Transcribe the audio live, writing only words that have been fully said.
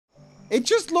It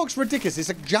just looks ridiculous. It's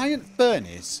a giant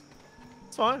furnace.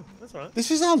 It's fine. That's all right. This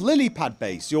is our lily pad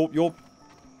base. You're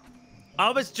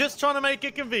I was just trying to make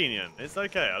it convenient. It's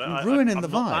okay. You're ruining the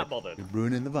I'm vibe. not that bothered. You're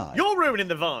ruining the vibe. You're ruining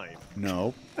the vibe.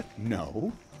 No.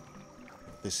 No.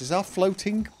 This is our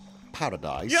floating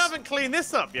paradise. You haven't cleaned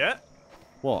this up yet.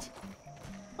 What?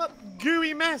 That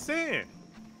gooey mess here.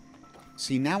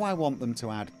 See, now I want them to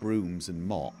add brooms and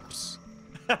mops.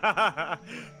 I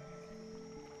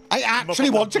actually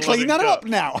want to clean that up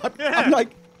now. I'm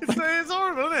like... It's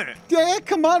horrible, isn't it? Yeah,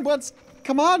 come on.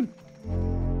 Come on.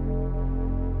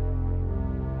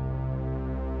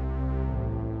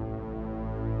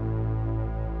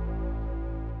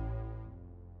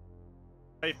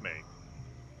 Save me.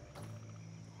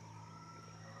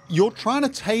 You're trying to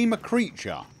tame a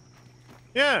creature.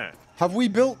 Yeah. Have we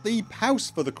built the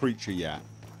house for the creature yet?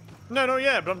 No, not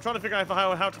yet, but I'm trying to figure out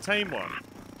how to tame one.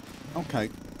 Okay.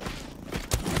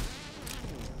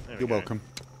 There You're welcome.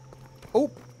 Oh.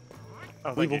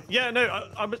 Oh, thank you. Yeah, no,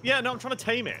 I'm trying to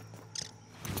tame it.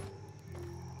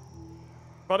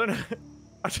 But I don't know.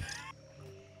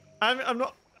 I'm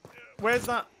not. Where's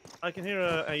that? I can hear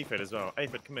a aphid as well.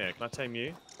 Aphid, come here. Can I tame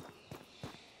you?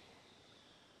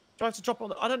 Do I have to drop it on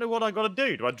the... I don't know what I got to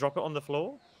do. Do I drop it on the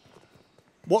floor?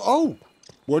 What? Oh.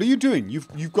 What are you doing?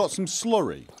 You've got some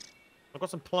slurry. I've got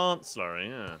some plant slurry,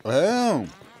 yeah. Oh.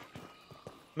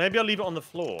 Maybe I'll leave it on the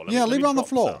floor. Leave it on the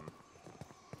floor. Some.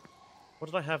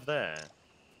 What did I have there?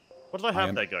 What did I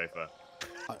have there, Gopher?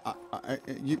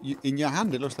 In your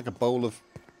hand, it looks like a bowl of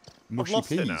mushy I've lost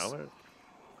peas. it now.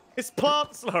 It's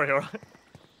plant slurry, all right?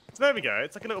 So there we go.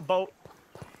 It's like a little bowl.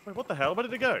 Wait, what the hell? Where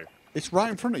did it go? It's right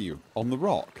in front of you, on the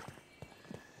rock.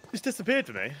 It's disappeared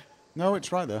for me. No,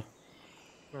 it's right there.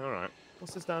 All right.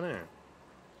 What's this down here?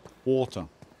 Water.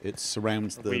 It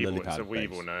surrounds the lily pad. It's a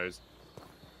weevil nose.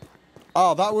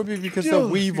 Oh, that would be because the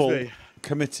weevil me.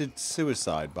 committed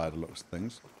suicide by the looks of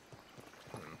things.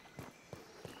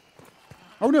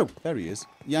 Oh no, there he is.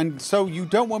 Yeah, and so you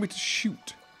don't want me to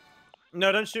shoot?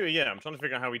 No, don't shoot it yet. I'm trying to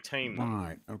figure out how we tame them.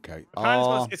 Right, okay.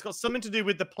 Apparently it's got something to do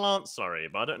with the plant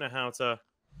slurry, but I don't know how to...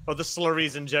 Or the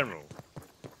slurries in general.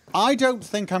 I don't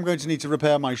think I'm going to need to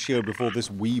repair my shield before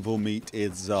this weevil meat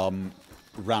is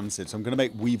rancid, so I'm going to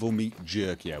make weevil meat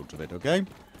jerky out of it, okay?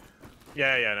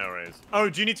 Yeah, no worries. Oh,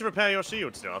 do you need to repair your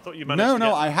shield still? I thought you managed No, to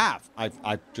no, get... I have.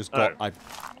 I've just got...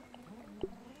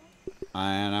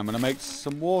 And I'm going to make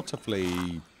some water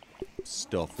flea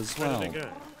stuff as well. Where did it go?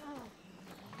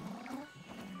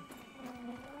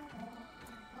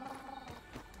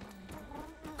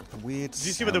 Weird Did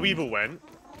you see where the weevil went?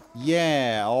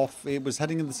 Yeah, off. It was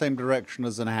heading in the same direction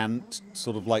as an ant,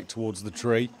 sort of like towards the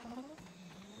tree.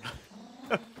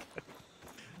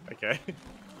 Okay.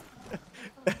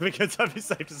 Because I'd be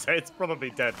safe to say it's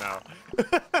probably dead now.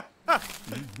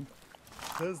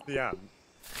 There's the ant.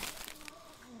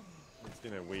 It's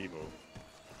been a weevil.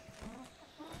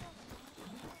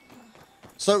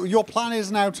 So your plan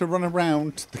is now to run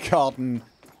around the garden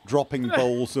dropping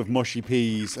bowls of mushy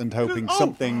peas and hoping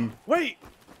something... Wait!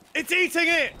 It's eating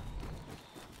it!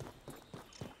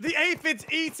 The aphid's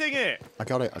eating it! I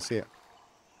got it, I see it.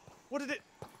 What did it...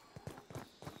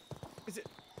 Is it...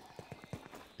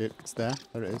 It's there,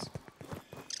 there it is.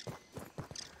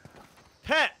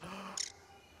 Pet!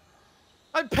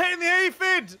 I'm petting the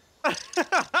aphid!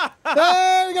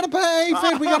 No, we got a pet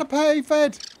aphid, we got a pet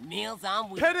aphid! Meals on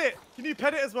wheels. Pet it! Can you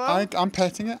pet it as well? I'm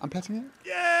petting it, I'm petting it.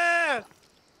 Yeah!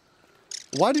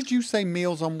 Why did you say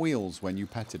Meals on Wheels when you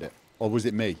petted it? Or was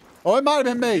it me? Oh, it might have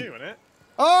been me. Doing it.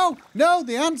 Oh, no,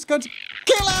 the ant's going to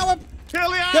kill our... Kill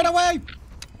the ant! Get away!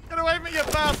 Get away from me, you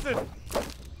bastard!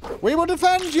 We will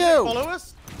defend you! Follow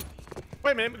us?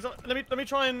 Wait a minute, because let me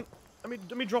try and...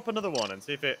 Let me drop another one and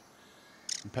see if it...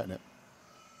 I'm petting it.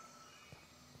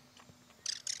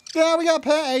 Yeah, we got a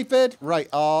pet aphid. Right,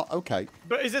 okay.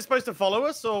 But is it supposed to follow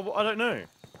us, or... I don't know.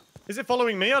 Is it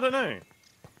following me? I don't know.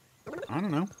 I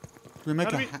don't know. We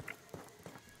make a...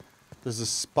 There's a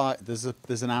spy... There's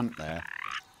an ant there.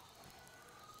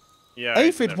 Yeah.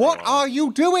 Aphid, what are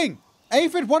you doing?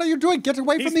 Aphid, what are you doing? Get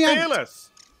away from the ant. He's fearless.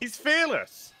 He's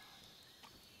fearless.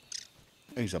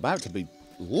 He's about to be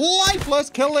lifeless,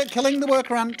 killing the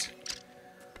worker ant.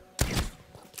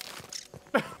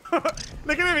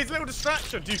 Look at him, he's a little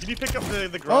distraction. Dude, can you pick up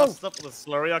the grass stuff or the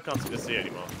slurry? I can't seem to see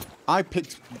anymore. I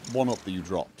picked one up that you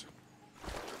dropped.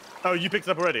 Oh, you picked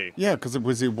it up already? Yeah,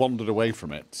 because he wandered away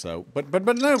from it. So, but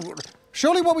no.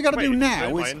 Surely what we got to do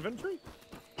now is... my inventory?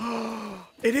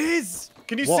 It is.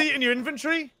 Can you What? see it in your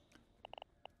inventory?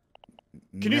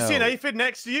 Can you see an aphid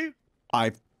next to you?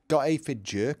 I've got aphid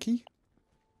jerky.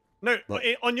 No,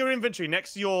 on your inventory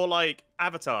next to your like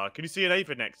avatar. Can you see an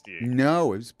aphid next to you?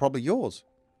 No, it was probably yours.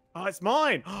 Oh, it's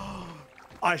mine.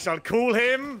 I shall call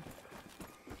him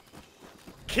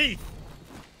Keith.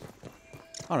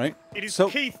 All right. It is so,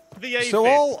 Keith the aphid. So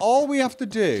all we have to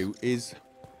do is...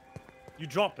 You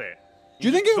drop it. Do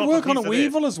you think it would work on a piece of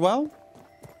weevil as well?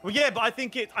 Well, yeah, but I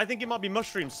think it might be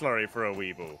mushroom slurry for a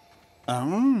weevil.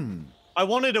 Oh. I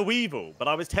wanted a weevil, but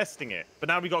I was testing it. But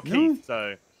now we got Keith,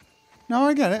 so... No,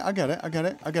 I get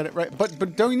it. Right,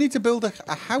 but don't you need to build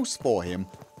a house for him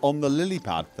on the lily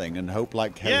pad thing and hope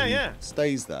like he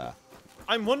stays there?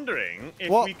 I'm wondering if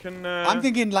we can. I'm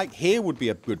thinking like here would be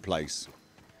a good place.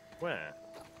 Where?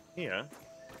 Here.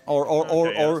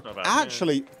 Or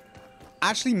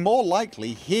actually more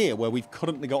likely here where we've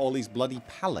currently got all these bloody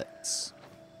pallets.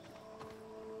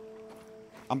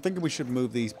 I'm thinking we should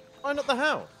move these. Why not the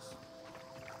house?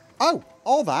 Oh,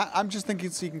 all that. I'm just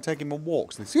thinking so you can take him on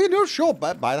walks. See, no, sure,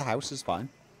 by the house is fine.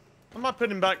 I might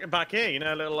put him back here, you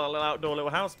know, a little outdoor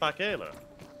little house back here, look.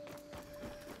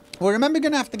 Well, remember, you're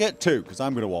going to have to get two, because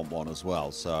I'm going to want one as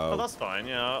well, so... Oh, that's fine,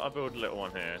 yeah, I'll build a little one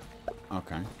here.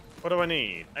 Okay. What do I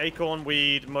need? Acorn,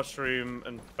 weed, mushroom,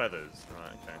 and feathers.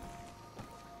 Right, okay.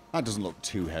 That doesn't look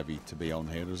too heavy to be on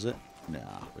here, does it? Nah,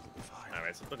 it'll be fine. No,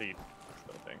 it's a bloody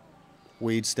thing.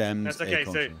 Weed stems, that's okay,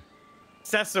 acorn so...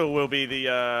 Cecil will be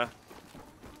the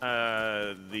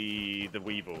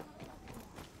weevil.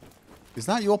 Is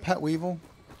that your pet weevil?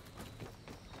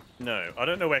 No, I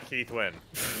don't know where Keith went.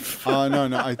 Oh no,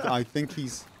 I think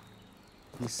he's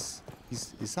is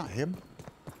that him?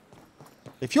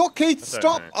 If you're Keith,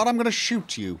 stop, or I'm gonna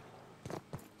shoot you.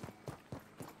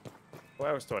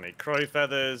 What else do I need? Crow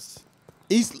feathers.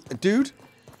 Dude.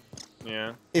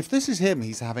 Yeah. If this is him,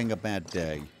 he's having a bad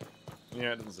day.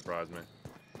 Yeah, it doesn't surprise me.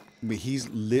 I mean, he's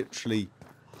literally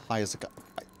high as a...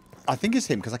 I think it's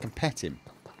him because I can pet him.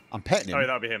 I'm petting him. Oh,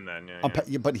 that'll be him then.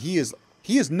 Yeah. But he is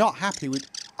not happy with...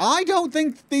 I don't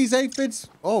think these aphids...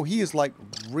 Oh, he is like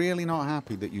really not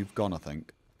happy that you've gone, I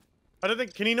think. I don't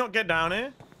think... Can he not get down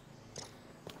here?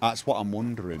 That's what I'm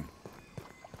wondering.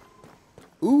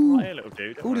 Ooh. Right here, little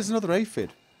dude. Ooh, there's another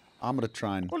aphid. I'm going to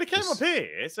try and... Well, he came up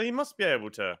here, so he must be able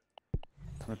to...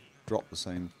 I'm going to drop the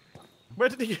same... Where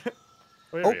did he...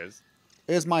 Where he is.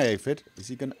 Here's my aphid. Is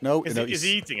he gonna? No, is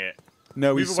he eating it?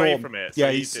 No, Move he away saw. From it. So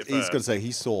yeah, he's gonna say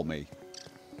he saw me.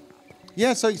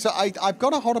 Yeah, so I've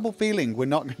got a horrible feeling we're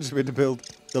not going to be able to build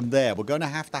them there. We're going to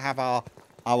have our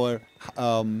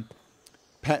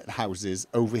pet houses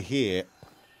over here.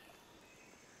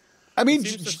 I mean,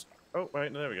 oh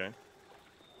wait, no, there we go.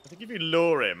 I think if you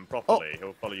lure him properly,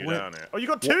 he'll follow you down it. Oh, you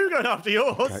got two going after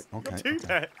yours. Okay. You got two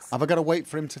pets. Have I got to wait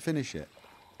for him to finish it?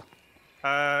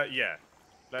 Yeah.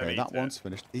 Okay, that one's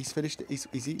finished. He's finished it. He's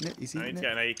eating it. He's eating it. I need to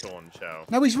get an acorn shell.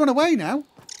 No, he's run away now.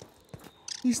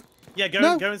 He's... Yeah,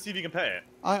 go and see if you can pet it.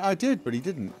 I did, but he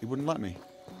didn't. He wouldn't let me.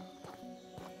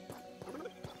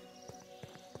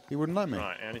 He wouldn't let me.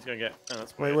 Right, and he's going to get... Oh,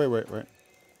 that's wait.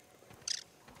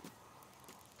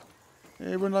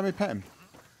 He wouldn't let me pet him.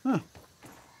 Huh.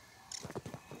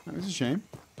 That was a shame.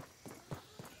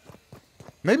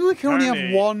 Maybe we can only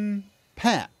have one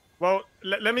pet. Well,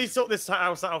 let me sort this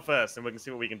house out first, and we can see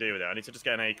what we can do with it. I need to just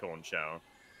get an acorn shell.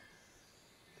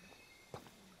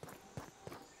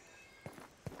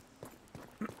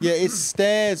 Yeah, it's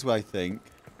stairs, I think.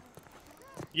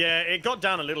 Yeah, it got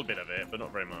down a little bit of it, but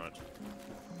not very much.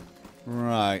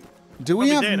 Right. Do we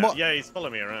have... Yeah, he's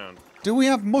following me around. Do we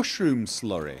have mushroom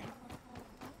slurry?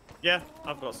 Yeah,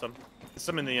 I've got some. There's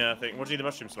some in the thing. What do you need the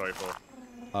mushroom slurry for?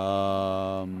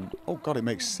 Oh god, it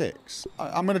makes 6.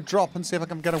 I'm gonna drop and see if I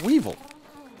can get a weevil.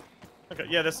 Okay,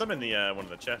 yeah, there's some in the one of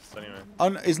the chests anyway.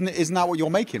 Oh, isn't that what you're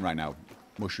making right now?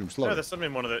 Mushroom slurry. No, there's some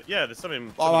in one of the. Yeah, there's some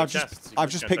in. I've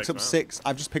just picked up 6.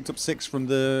 I've just picked up 6 from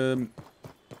the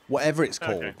whatever it's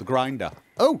called, the grinder.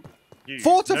 Oh,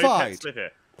 fortified. No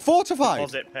fortified.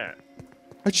 Deposit pet.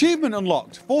 Achievement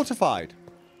unlocked. Fortified.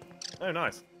 Oh,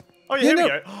 nice. Oh yeah, here we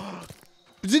go.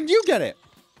 Didn't you get it?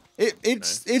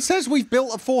 It says we've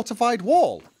built a fortified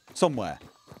wall somewhere.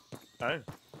 Oh, I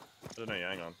don't know.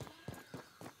 Hang on.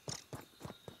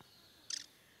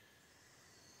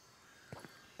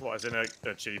 What is an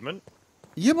achievement?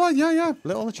 Yeah.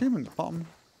 Little achievement. Bottom.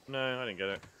 No, I didn't get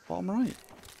it. Bottom right.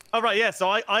 Oh right, yeah. So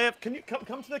I have. Can you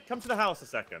come to the house a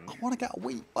second? I want to get a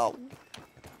weevil.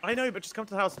 I know, but just come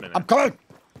to the house a minute. I'm coming.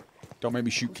 Don't make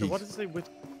me shoot Keith. What does it say with?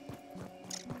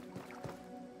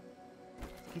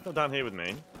 Keith not down here with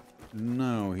me.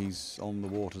 No, he's on the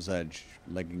water's edge,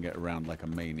 legging it around like a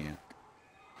maniac.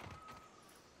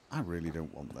 I really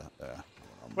don't want that there.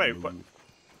 Wait, what?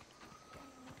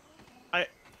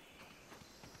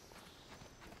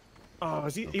 Oh,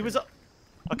 is he? Okay. He was.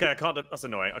 Okay, I can't. That's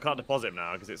annoying. I can't deposit him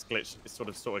now because it's glitched. It's sort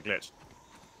of glitched.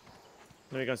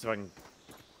 Let me go see if I can.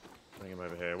 Bring him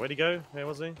over here. Where'd he go? Where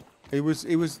was he? He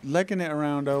was legging it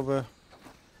around over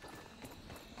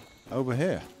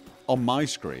here on my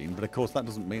screen, but of course that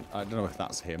doesn't mean I don't know if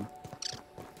that's him.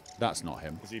 That's not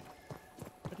him. Is he?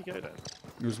 Where'd he go then?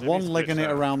 There was Maybe one he's legging glitched it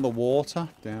out. around the water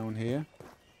down here.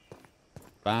 I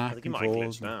Back think he and might have forth.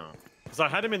 glitched now. Because I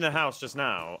had him in the house just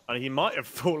now, and he might have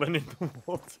fallen in the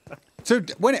water. So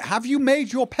have you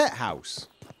made your pet house?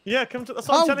 Yeah, come to. That's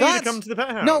what I'm telling you to come to the pet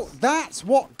house. No, that's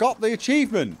what got the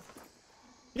achievement.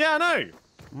 Yeah, I know.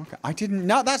 Okay, I didn't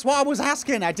know. That's what I was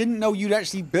asking. I didn't know you'd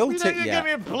actually built You it give yet.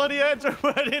 me a bloody word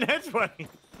in Edgeway.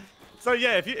 So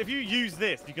yeah, if you use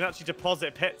this, you can actually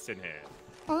deposit pets in here.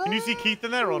 Can you see Keith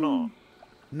in there or not?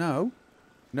 No.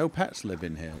 No pets live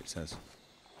in here, it says.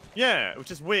 Yeah,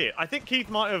 which is weird. I think Keith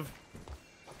might have.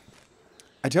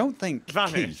 I don't think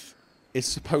vanished. Keith is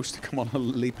supposed to come on a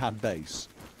lily pad base.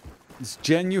 It's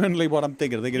genuinely what I'm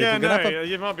thinking. Yeah, if we're gonna have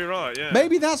you might be right. Yeah.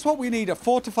 maybe that's what we need, a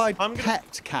fortified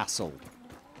pet castle.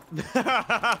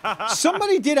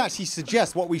 Somebody did actually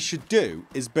suggest what we should do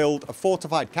is build a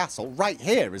fortified castle right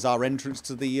here as our entrance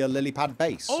to the lily pad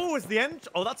base. Oh, is the end?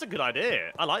 Oh, that's a good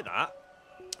idea. I like that.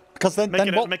 Because then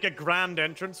Make a grand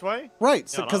entranceway. Right,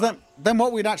 so Yeah, I because like then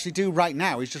what we'd actually do right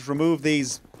now is just remove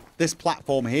this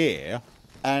platform here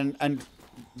and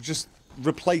just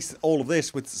replace all of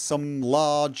this with some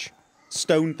large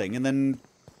stone thing, and then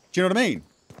do you know what I mean?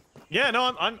 Yeah,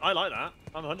 no, I like that.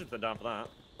 I'm 100% down for that.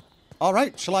 All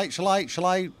right, shall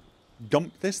I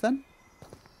dump this then?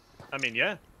 I mean,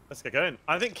 yeah, let's get going.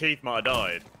 I think Keith might have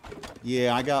died.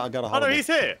 Yeah, I got a Oh no, horrible... he's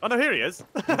here. Oh no, here he is.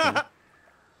 I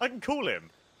can call him.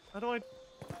 How do I?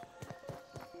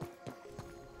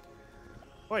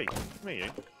 Wait, come here,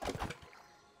 you.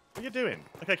 What are you doing?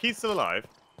 Okay, Keith's still alive.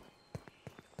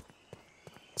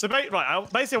 So basically, I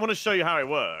want to show you how it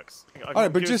works. I'm All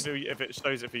right, but curious just... if it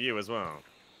shows it for you as well.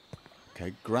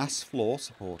 Okay, grass floor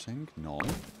supporting, none.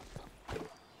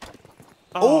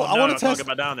 Oh, I no, want to I can't test... get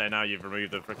back down there now. You've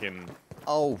removed the freaking.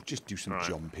 Oh, just do some Right.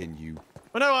 jumping, you...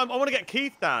 Well, no, I want to get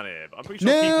Keith down here. But I'm pretty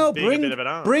sure No, Keith is being a bit of an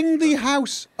ass. bring the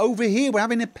house over here. We're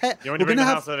having a pet. You want to We're bring the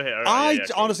gonna house over here? All right, I yeah,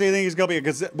 cool. honestly think it's gonna be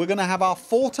because we're gonna have our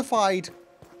fortified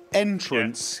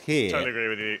entrance here. Totally agree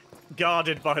with you.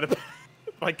 Guarded by the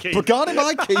by Keith. Regarded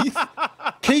by Keith.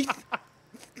 Keith,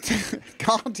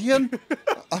 guardian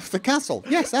of the castle.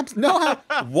 Yes, no,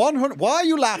 100. Why are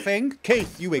you laughing,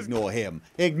 Keith? You ignore him.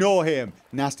 Ignore him,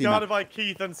 nasty man. Guarded by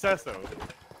Keith and Cecil.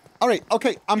 All right,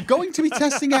 okay. I'm going to be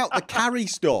testing out the carry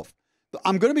stuff.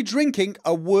 I'm going to be drinking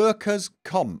a workers'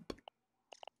 comp.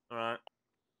 All right.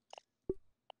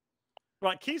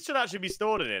 Right, Keith should actually be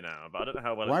stored in here now, but I don't know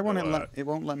how well Why it's won't gonna it work. it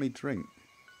won't let me drink?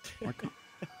 Why can't...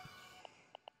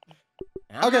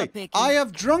 I'm not Okay, picky. I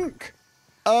have drunk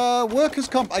workers'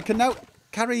 comp. I can now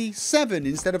carry 7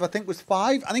 instead of I think was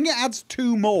 5. I think it adds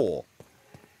 2 more.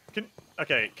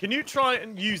 Okay, can you try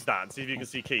and use that and see if you can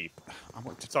see Keith? I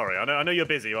want to... Sorry, I know you're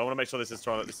busy, but I want to make sure this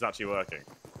is actually working.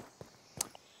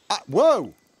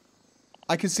 Whoa!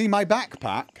 I can see my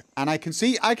backpack, and I can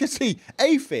see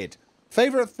aphid.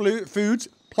 Favorite foods: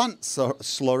 plant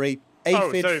slurry.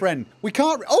 Aphid so- friend. We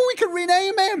can't. Oh, we can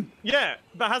rename him. Yeah,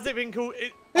 but has it been called?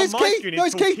 It's on my Keith. screen, No,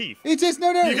 it's it's called Keith. It is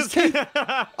no. You It's can Keith.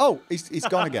 Oh, he's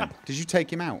gone again. Did you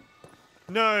take him out?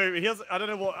 No, he has. I don't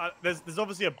know what. There's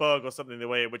obviously a bug or something in the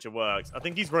way in which it works. I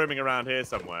think he's roaming around here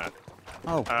somewhere.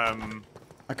 Oh.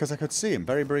 Because I could see him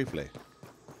very briefly.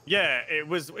 Yeah, it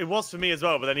was for me as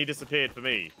well, but then he disappeared for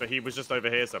me. But he was just over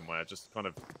here somewhere, just kind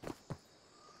of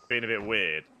being a bit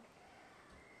weird.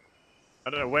 I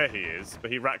don't know where he is,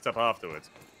 but he racked up afterwards.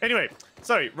 Anyway,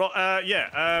 sorry.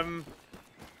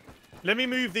 Let me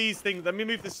move these things. Let me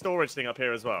move this storage thing up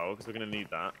here as well, because we're going to need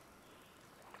that.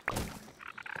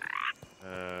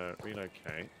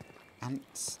 Relocate.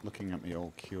 Ants looking at me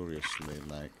all curiously,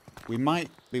 like we might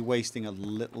be wasting a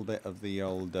little bit of the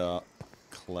old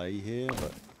clay here,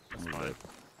 but That's fine.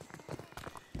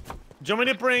 Do you want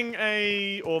me to bring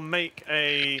make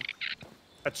a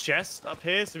chest up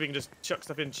here so we can just chuck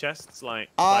stuff in chests like?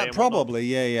 clay and probably,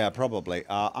 yeah, probably.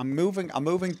 I'm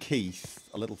moving Keith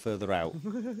a little further out.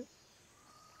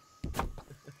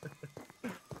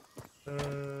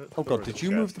 Oh god, did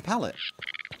you move the pallet?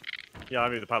 Yeah, I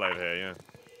moved the pallet over here. Yeah.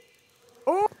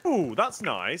 Oh, that's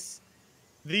nice.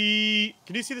 Can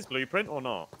you see this blueprint or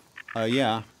not?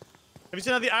 Yeah. Have you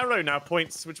seen how the arrow now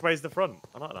points which way is the front?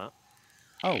 I like that.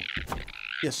 Oh.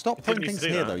 Yeah, stop putting used things to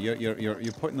do here that. though.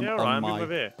 You're putting them Yeah, on alright, I'm my... moving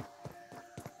over here.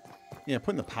 Yeah,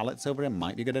 putting the pallets over here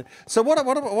might be good. So what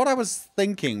I was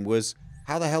thinking was,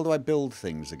 how the hell do I build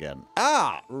things again?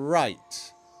 Ah,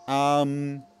 right.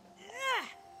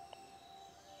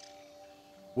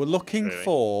 We're looking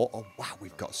for... Oh, wow,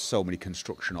 we've got so many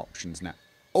construction options now.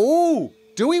 Oh,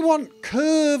 Do we want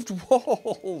curved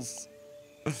walls?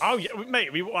 Oh, yeah, mate,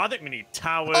 I think we need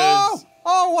towers. Oh,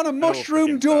 I want a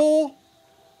mushroom door.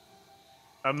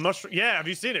 A mushroom? Yeah, have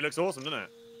you seen it? It looks awesome, doesn't it?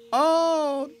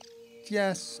 Oh,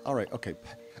 yes. All right, okay.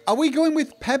 Are we going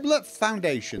with pebblet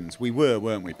foundations? We were,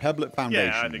 weren't we? Pebblet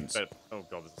foundations. Yeah, I think so. Oh,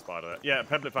 God, there's a spider there. Yeah,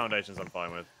 pebblet foundations I'm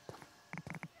fine with.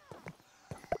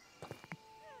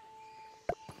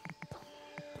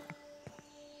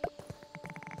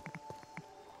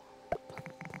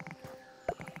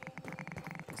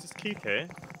 Is this Keith here?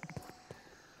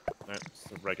 No,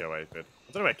 it's a regular aphid.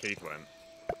 I don't know where Keith went.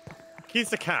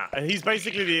 Keith's a cat, and he's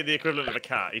basically the equivalent of a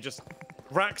cat. He just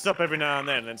racks up every now and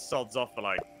then sods off for,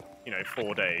 like, you know,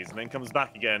 4 days, and then comes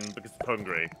back again because he's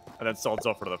hungry, and then sods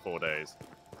off for another 4 days.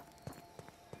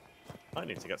 I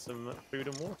need to get some food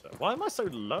and water. Why am I so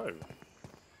low?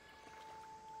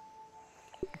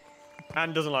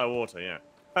 And doesn't like water, yeah.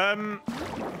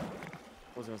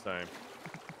 What was I going to say?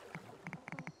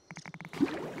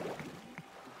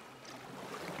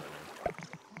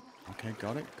 Okay,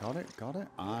 got it.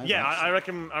 Yeah, I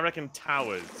reckon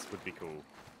towers would be cool.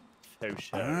 For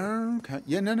sure. Okay.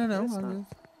 Yeah, no.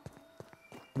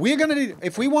 We're gonna need,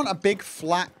 if we want a big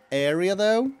flat area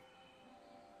though.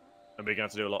 And we're gonna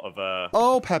have to do a lot of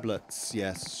Oh, pebblets,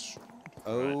 yes.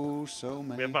 Oh, right. so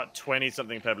many. We have about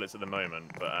 20-something pebblets at the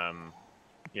moment, but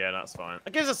yeah, that's fine.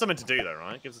 It gives us something to do though,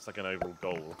 right? It gives us like an overall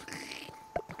goal.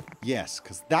 Yes,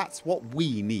 because that's what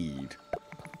we need.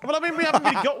 Well, I mean, we haven't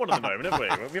really got one at the moment, have we?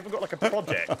 We haven't got like a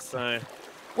project, so.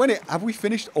 Wait, have we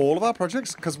finished all of our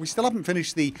projects? Because we still haven't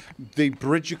finished the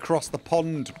bridge across the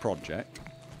pond project.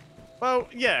 Well,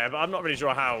 yeah, but I'm not really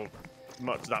sure how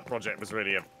much that project was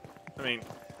really. I mean,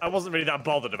 I wasn't really that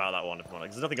bothered about that one, if I'm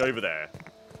honest. There's nothing over there.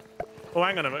 Oh,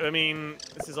 hang on a minute. I mean,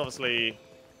 this is obviously.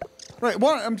 Right.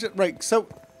 What? Right. So,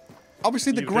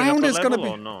 obviously, the ground is going to be.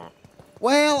 Or not?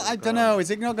 Well, I don't know.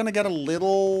 Is it not going to get a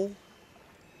little?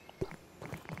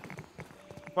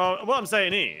 Well, what I'm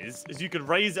saying is you could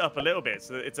raise it up a little bit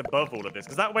so that it's above all of this,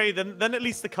 because that way, then at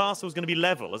least the castle is going to be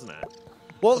level, isn't it?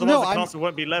 Well, otherwise, no, the castle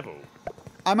won't be level.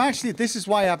 I'm actually. This is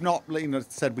why I've not,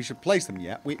 said we should place them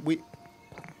yet.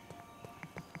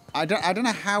 I don't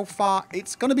know how far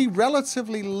it's going to be.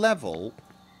 Relatively level.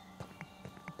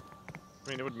 I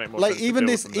mean, it would make more like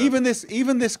sense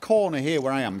even this corner here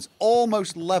where I am is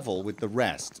almost level with the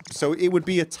rest. So it would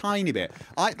be a tiny bit.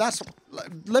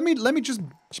 Let me just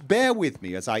bear with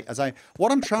me as I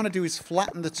what I'm trying to do is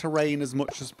flatten the terrain as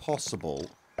much as possible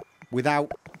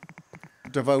without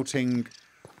devoting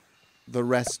the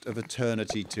rest of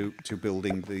eternity to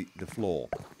building the floor.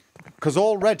 Because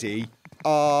already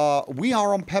we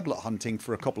are on pebblet hunting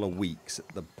for a couple of weeks at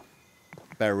the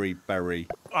very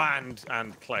and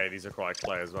clay. These are quite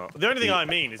clay as well. The only thing I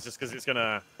mean is just because it's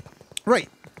gonna. Right.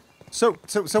 So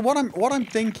what I'm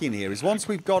thinking here is once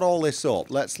we've got all this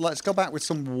up, let's go back with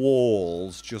some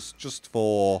walls just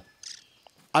for.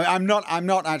 I'm not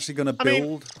actually going to build. I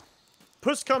mean,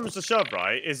 push comes to shove,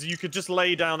 right? Is you could just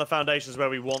lay down the foundations where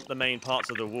we want the main parts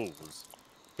of the walls,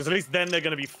 because at least then they're going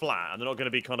to be flat and they're not going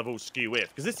to be kind of all skew-if.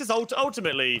 Because this is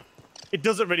ultimately, it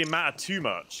doesn't really matter too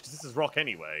much because this is rock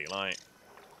anyway. Like.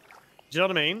 Do you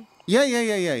know what I mean?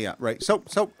 Yeah. Right. So.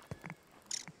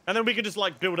 And then we can just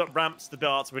like build up ramps to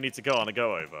darts we need to go on and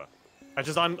go over.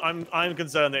 I'm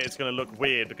concerned that it's going to look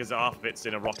weird because half of it's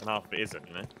in a rock and half of it isn't.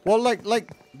 You know. Well, like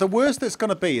the worst that's going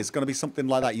to be is going to be something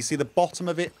like that. You see, the bottom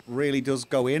of it really does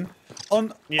go in.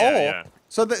 Yeah.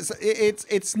 So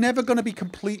it's never going to be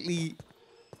completely.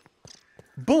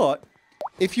 But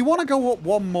if you want to go up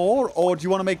one more, or do you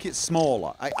want to make it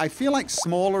smaller? I feel like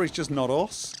smaller is just not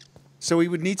us. So we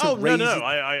would need to raise no, it.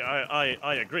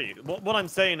 I agree. What I'm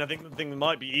saying, I think the thing that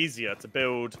might be easier to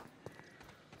build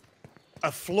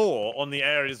a floor on the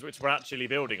areas which we're actually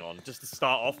building on, just to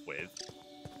start off with.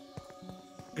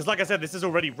 Because like I said, this is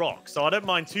already rock, so I don't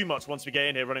mind too much once we get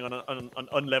in here running on an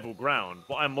unlevel ground.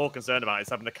 What I'm more concerned about is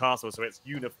having the castle so it's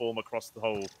uniform across the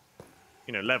whole,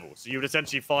 level. So you would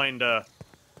essentially find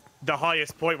the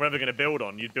highest point we're ever going to build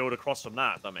on, you'd build across from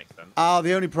that, if that makes sense.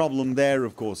 The only problem there,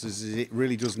 of course, is it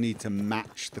really does need to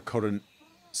match the current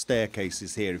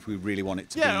staircases here if we really want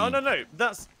it to be... Yeah, no,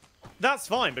 that's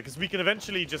fine, because we can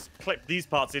eventually just clip these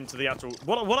parts into the actual...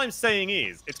 What I'm saying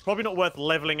is, it's probably not worth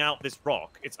leveling out this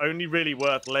rock. It's only really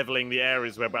worth leveling the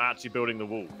areas where we're actually building the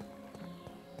wall.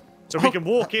 So we can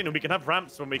walk in and we can have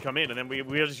ramps when we come in, and then we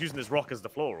are just using this rock as the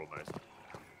floor, almost.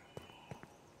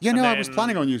 Yeah, no, I was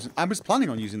planning on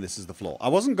using this as the floor. I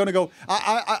wasn't going to go.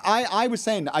 I was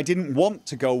saying I didn't want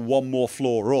to go one more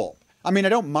floor up. I mean, I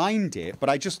don't mind it, but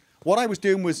what I was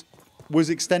doing was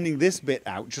extending this bit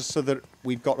out just so that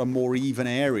we've got a more even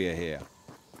area here.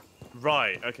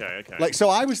 Right. Okay. Okay. Like, so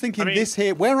I was thinking this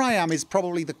here, where I am, is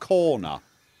probably the corner.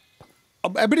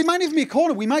 But it might even be a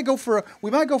corner. We might go for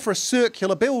a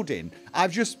circular building. I'm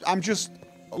just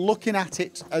looking at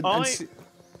it and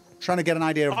trying to get an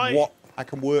idea of what I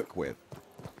can work with.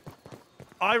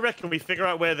 I reckon we figure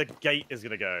out where the gate is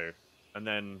gonna go, and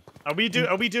then are we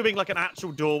doing like an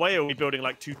actual doorway, or are we building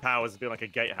like 2 towers to be like a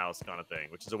gatehouse kind of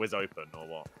thing, which is always open, or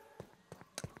what?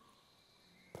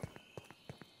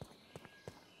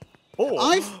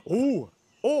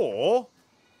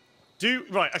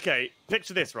 Right, okay,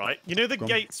 picture this, right? You know the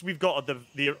gates we've got at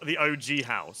the OG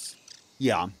house?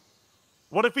 Yeah.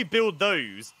 What if we build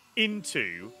those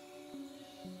into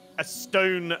a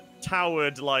stone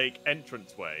towered like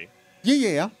entranceway?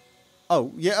 Yeah.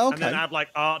 Oh, yeah, okay. And then add like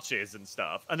arches and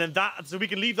stuff. And then so we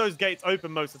can leave those gates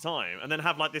open most of the time, and then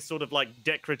have like this sort of like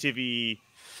decorative-y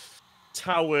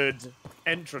towered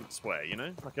entranceway, you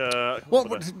know? Like a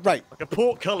like a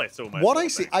portcullis almost. What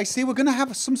I see we're gonna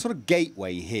have some sort of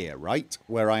gateway here, right?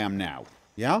 Where I am now.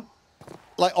 Yeah?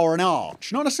 Like, or an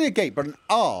arch. Not necessarily a gate, but an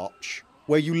arch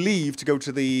where you leave to go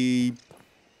to the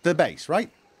base, right?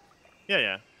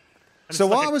 Yeah. And so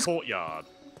it's what like a courtyard.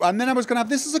 And then I was gonna have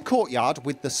this as a courtyard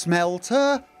with the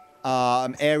smelter,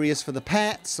 areas for the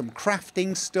pets, some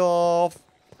crafting stuff,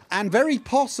 and very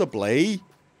possibly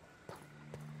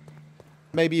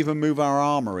maybe even move our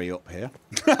armory up here.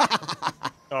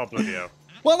 Oh, bloody hell.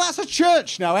 Well, that's a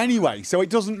church now anyway, so it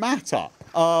doesn't matter.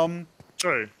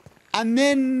 True. And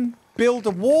then build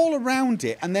a wall around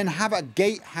it, and then have a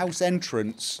gatehouse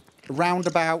entrance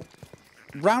roundabout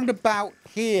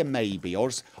here maybe,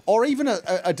 or even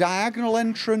a diagonal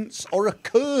entrance, or a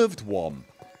curved one.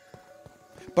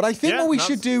 But I think what we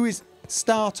should do is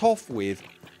start off with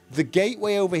the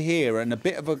gateway over here and a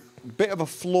bit of a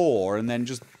floor, and then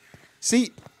just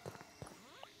see.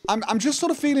 I'm just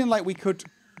sort of feeling like we could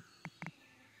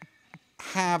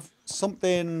have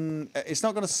something. It's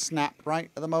not going to snap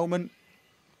right at the moment.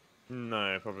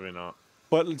 No, probably not.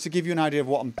 But to give you an idea of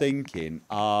what I'm thinking,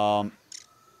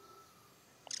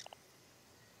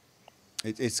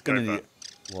 it's going to need...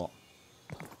 What?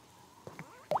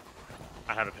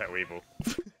 I have a pet weevil.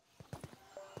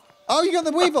 Oh, you got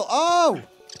the weevil! Oh!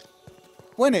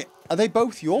 Are they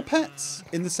both your pets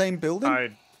in the same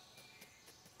building?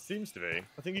 Seems to be.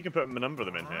 I think you can put a number of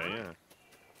them in here, yeah.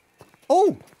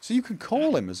 Oh, so you can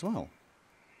call him as well.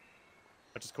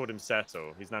 I just called him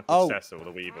Cecil. He's now called Cecil,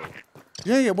 the weevil.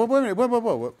 Yeah. Well, wait a minute.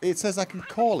 Whoa. It says I can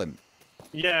call him.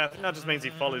 Yeah, I think that just means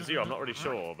he follows you. I'm not really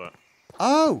sure, but...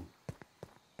 Oh!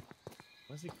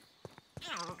 Where's he?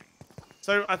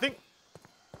 So, I think...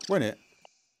 Wait a minute.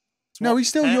 No, he's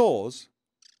still yours.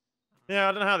 Yeah,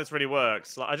 I don't know how this really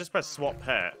works. Like, I just pressed swap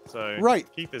pet, so... Right.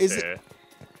 Keith is here.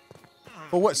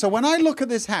 But what, so when I look at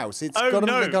this house, it's got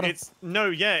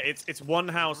it's one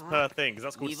house per thing, because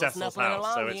that's called Cecil's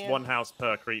house, so it's one house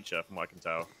per creature, from what I can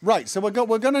tell. Right, so we're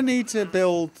gonna need to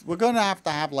build. We're gonna have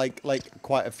to have like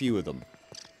quite a few of them.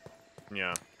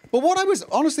 Yeah. But what I was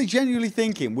honestly genuinely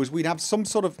thinking was we'd have some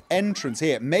sort of entrance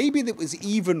here, maybe that was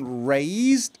even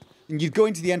raised, and you'd go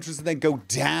into the entrance and then go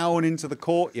down into the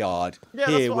courtyard. Yeah,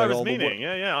 here, that's what I was meaning.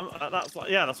 That's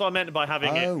what I meant by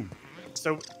having it.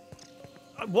 So.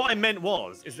 What I meant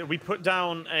is that we put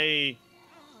down a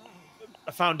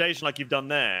foundation like you've done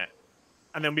there,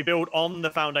 and then we build on the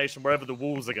foundation wherever the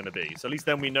walls are going to be. So at least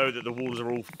then we know that the walls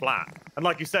are all flat. And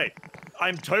like you say,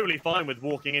 I'm totally fine with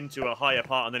walking into a higher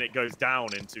part and then it goes down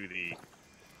into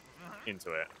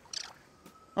it.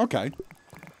 Okay.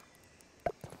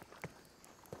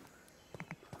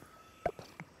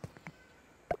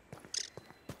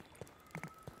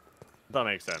 That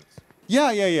makes sense.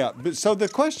 Yeah. But so the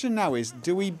question now is,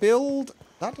 do we build...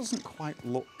 That doesn't quite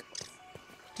look...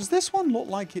 Does this one look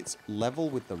like it's level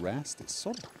with the rest? It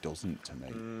sort of doesn't to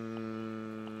me.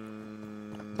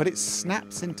 But it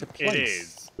snaps into place. It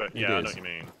is, but yeah, I know what you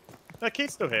mean. No,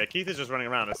 Keith's still here. Keith is just running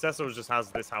around. Cecil just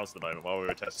has this house at the moment while we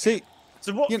were testing. See...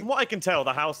 So from what I can tell,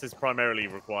 the house is primarily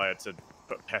required to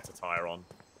put pet attire on.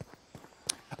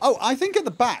 Oh, I think at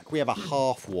the back we have a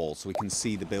half wall so we can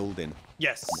see the building.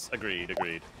 Yes, agreed.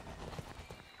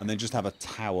 And then just have a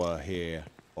tower here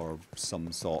or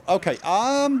some sort. Okay,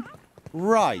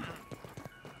 right.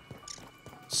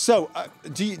 So, are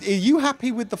you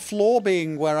happy with the floor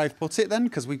being where I've put it then?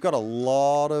 Because we've got a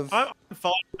lot of... I'm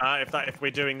fine if we're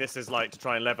doing this as like to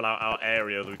try and level out our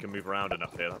area that we can move around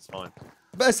enough here, that's fine.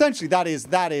 But essentially that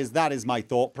is my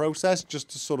thought process, just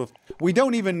to sort of... We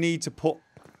don't even need to put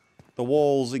the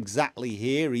walls exactly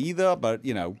here either, but,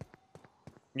 you know...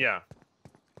 Yeah.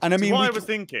 And I mean, I was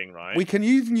thinking, right? We can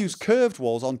even use curved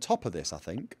walls on top of this, I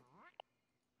think.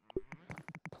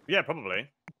 Yeah,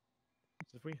 probably.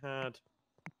 So if we had...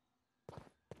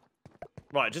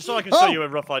 Right, just so I can show you a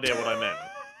rough idea what I meant.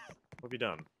 What have you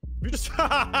done? You just...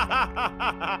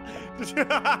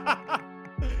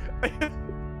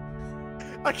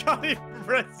 I can't even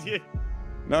press you.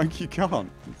 No, you can't.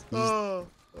 Oh,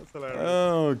 that's hilarious.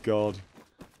 Oh, God.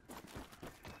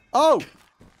 Oh!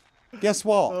 Guess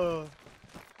what?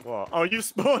 What? Oh, you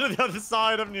spawned on the other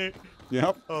side, haven't you?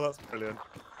 Yep. Oh, that's brilliant.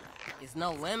 It's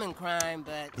no lemon crime,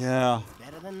 but Yeah. it's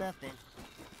better than nothing.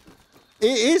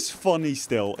 It is funny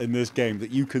still in this game that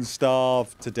you can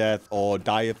starve to death or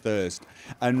die of thirst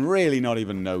and really not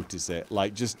even notice it.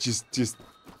 Like, just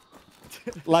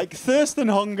like thirst and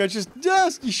hunger, just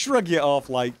you shrug it off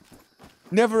like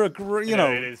never agree, you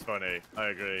know. It is funny. I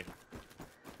agree.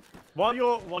 While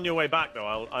you're on your way back,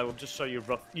 though, I will just show you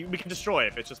rough. We can destroy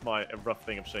it. But it's just a rough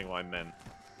thing of showing what I meant.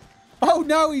 Oh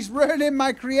no, he's ruining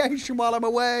my creation while I'm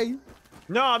away.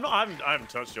 No, I'm not. I haven't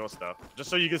touched your stuff. Just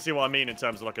so you can see what I mean in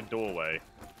terms of like a doorway.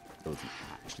 I wasn't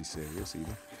actually serious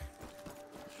either.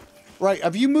 Right,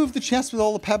 have you moved the chest with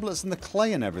all the pebblets and the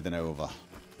clay and everything over?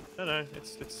 No,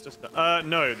 it's just.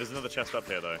 No, there's another chest up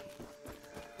here though.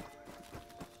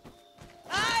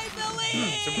 I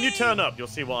believe. So when you turn up, you'll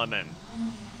see what I meant.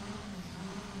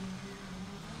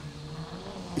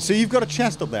 So you've got a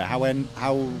chest up there. There's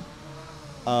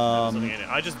nothing in it.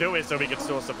 I just built it so we could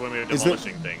store stuff when we were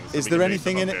demolishing things. Is there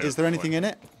anything in it? Is there anything in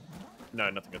it? No,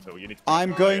 nothing at all. You need to.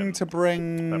 I'm going to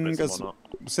bring, As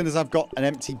soon as I've got an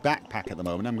empty backpack at the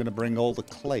moment, I'm going to bring all the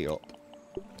clay up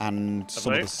and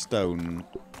some of the stone.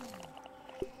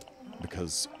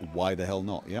 Because why the hell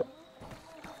not? Yep.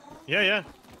 Yeah.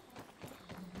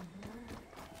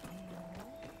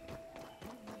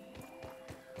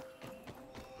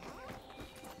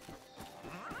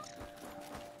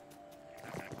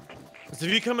 So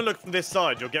if you come and look from this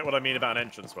side, you'll get what I mean about an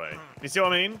entranceway. You see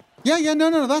what I mean? Yeah,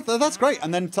 no, that's great.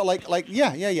 And then to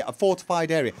yeah, a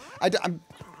fortified area. I don't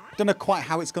know quite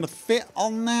how it's going to fit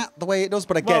on that the way it does,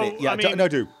 but I get it. Yeah, I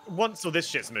do. Once all this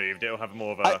shit's moved, it'll have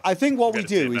more of a... I think what we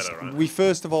do is better, right? we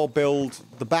first of all build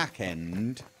the back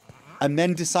end and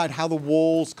then decide how the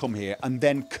walls come here and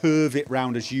then curve it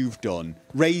round as you've done.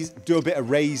 Do a bit of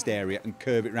raised area and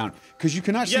curve it round. Because you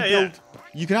can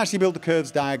actually build the curves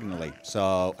diagonally,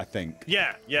 so I think.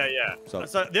 Yeah. So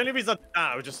the only reason I did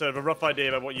that was just sort of a rough idea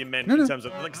about what you meant in terms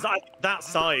of... Like, that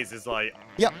size is like...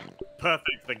 Yep.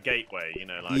 Perfect for the gateway, you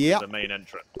know, like the main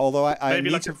entrance. Although I maybe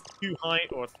need like to... a 2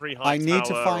 height or a 3 height I need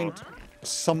to tower find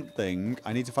something.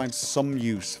 I need to find some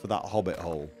use for that hobbit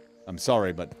hole. I'm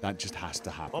sorry, but that just has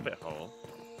to happen. Hobbit hole?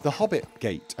 The hobbit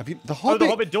gate. Have you... The hobbit... Oh, the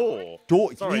hobbit door.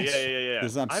 Sorry, Sorry, yes. yeah.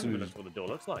 There's I haven't absolutely... looked what the door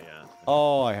looks like, yeah.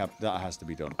 Oh, that has to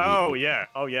be done. Oh, yeah.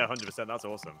 100%. That's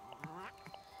awesome.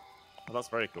 Oh, that's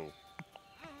very cool.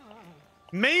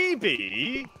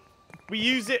 Maybe we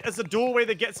use it as a doorway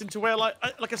that gets into where, like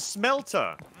a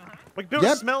smelter. We build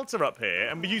a smelter up here,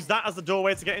 and we use that as the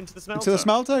doorway to get into the smelter. To the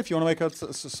smelter, if you want to make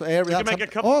a area. We can make a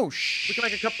couple. Oh, shh. We can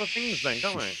make a couple of things then,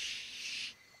 can't we?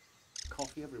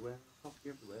 Coffee everywhere.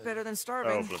 Better than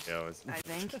starving. Oh, bloody hell. I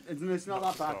think. It's not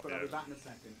that bad, but I'll be back in a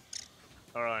second.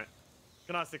 All right.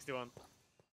 Good night, 61.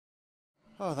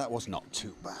 Oh, that was not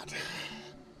too bad.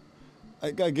 I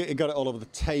got it all over the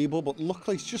table, but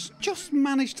luckily it's just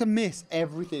managed to miss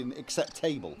everything except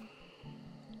table.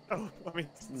 Oh, I mean,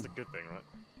 it's a good thing, right?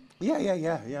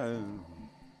 Yeah.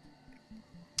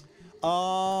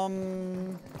 Oh,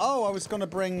 I was gonna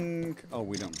bring... Oh,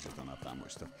 we don't have that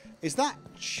much stuff. Is that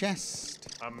chest...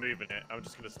 I'm moving it. I'm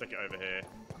just gonna stick it over here.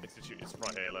 It's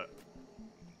right here, look.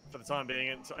 For the time being.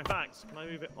 In fact, can I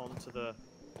move it onto the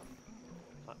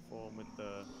platform with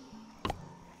the...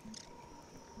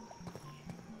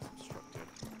 It's obstructed.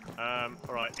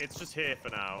 Alright, it's just here for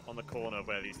now, on the corner of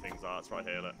where these things are. It's right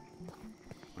here, look.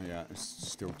 Oh, yeah, it's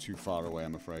still too far away,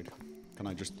 I'm afraid. Can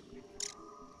I just...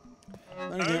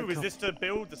 Oh, is this to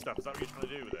build the stuff? Is that what you're trying to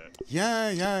do with it?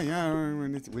 Yeah.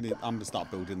 We need. I'm gonna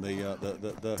start building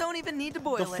the Don't even need to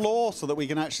boil the floor so that we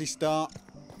can actually start.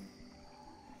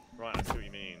 Right, I see what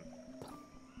you mean.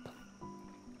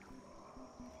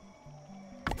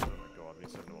 Oh my god, we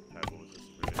said more pebbles.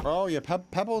 Oh yeah,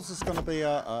 pebbles is gonna be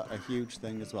a huge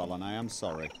thing as well, and I am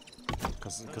sorry,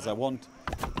 because I want.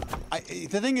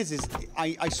 The thing is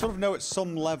I sort of know at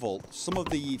some level, some of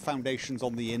the foundations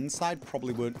on the inside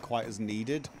probably weren't quite as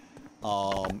needed,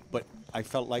 but I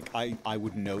felt like I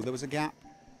would know there was a gap.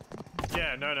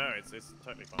 Yeah, no, it's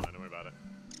totally fine. Don't worry about it.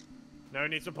 No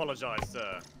need to apologise,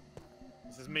 sir.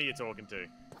 This is me you're talking to.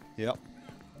 Yep.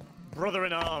 Brother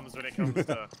in arms when it comes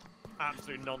to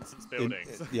absolute nonsense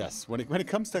buildings. Yes, when it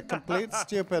comes to complete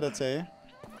stupidity.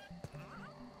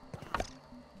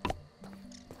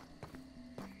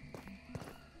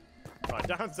 Right,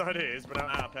 downside is we're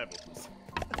out of pebbles.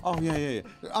 Oh, yeah.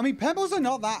 I mean, pebbles are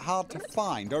not that hard to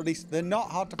find, or at least they're not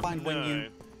hard to find when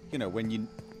when you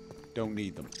don't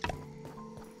need them.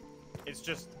 It's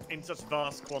just in such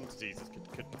vast quantities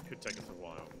it could take us a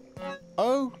while.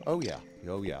 Oh yeah.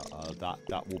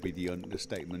 That will be the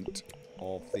understatement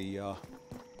of the.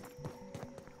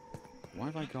 Why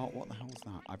have I got? What the hell's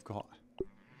that? I've got.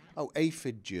 Oh,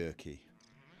 aphid jerky.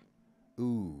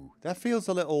 Ooh, that feels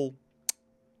a little.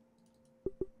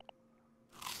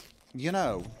 You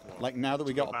know, like now that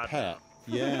we got a pet.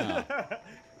 Yeah.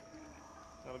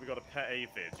 Now that we got a pet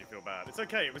aphid, you feel bad. It's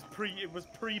okay. It was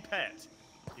pre-pet.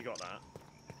 You got that.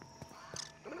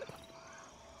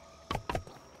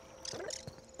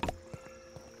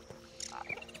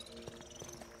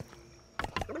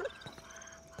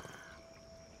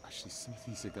 Actually, some of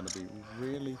these are going to be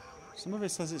really. Some of it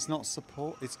says it's not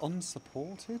it's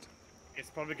unsupported. It's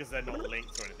probably because they're not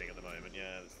linked or anything at the moment.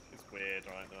 Yeah, it's weird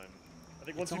right at the moment. I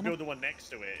think once It's we build the one next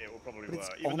to it, it will probably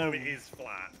work. Even though it is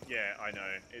flat. Yeah, I know.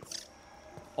 It's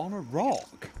on a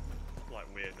rock. Like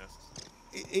weirdness.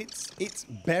 It's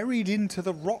buried into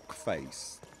the rock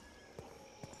face.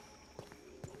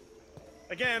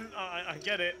 Again, I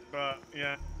get it, but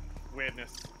yeah,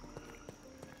 weirdness.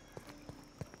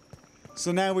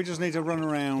 So now we just need to run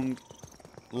around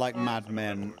like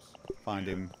madmen,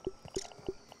 finding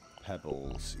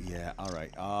pebbles. Yeah, all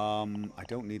right. I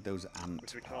don't need those ant.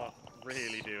 Which we can't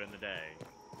really do in the day.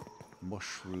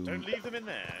 Mushroom. Don't leave them in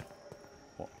there.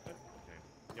 What? Okay.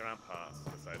 Your ant parts,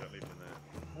 so don't leave them there.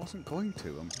 I wasn't going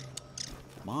to.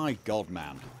 My God,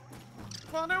 man.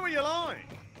 Well, I know where you're lying.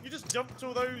 You just dumped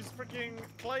all those freaking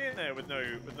clay in there with no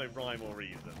rhyme or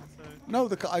reason. So. No,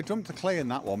 I dumped the clay in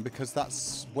that one because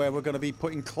that's where we're going to be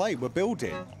putting clay. We're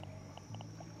building.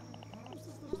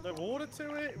 There's no order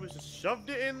to it. It was just shoved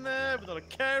it in there without a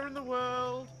care in the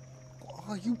world. What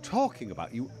are you talking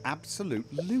about, you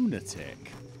absolute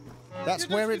lunatic? That's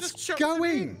where it's It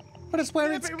going. But it's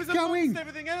where it's but it was going. amongst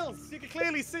everything else. You can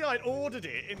clearly see I'd ordered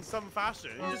it in some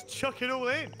fashion. You just chuck it all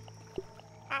in.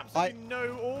 Absolutely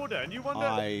no order. And you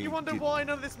wonder why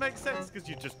none of this makes sense, because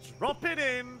you just drop it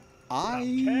in.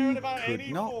 I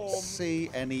could not see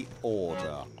any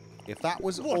order. If that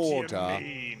was order,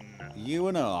 you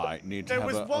and I need to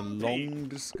have a long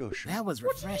discussion. That was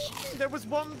refreshing. There was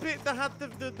one bit that had the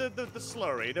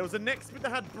slurry. There was the next bit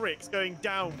that had bricks going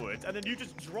downwards, and then you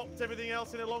just dropped everything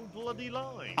else in a long bloody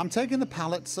line. I'm taking the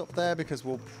pallets up there because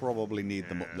we'll probably need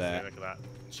them up there. Look at that.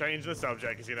 Change the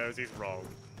subject because he knows he's wrong.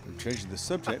 I'm changing the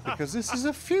subject because this is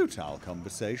a futile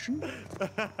conversation.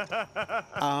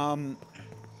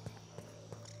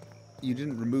 You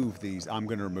didn't remove these. I'm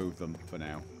going to remove them for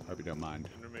now. Hope you don't mind.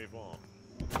 Remove what?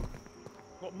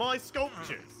 What, my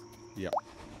sculptures? Yep.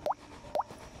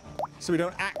 So we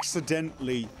don't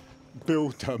accidentally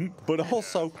build them, but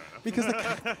also because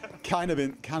they're kind of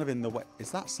in the way.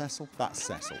 Is that Cecil? That's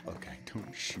Cecil. Okay,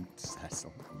 don't shoot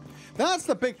Cecil. That's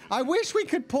the big. I wish we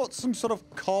could put some sort of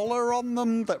collar on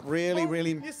them that really.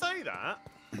 You say that.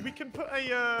 We can put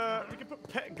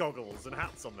pet goggles and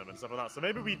hats on them and stuff like that. So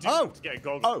maybe we do have to get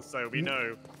goggles so we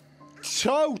know.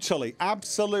 Totally,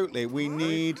 absolutely. We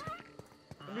need.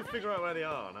 Let me figure out where they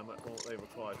are and what they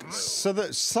require to do. So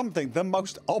that the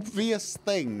most obvious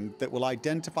thing that will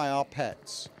identify our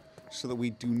pets, so that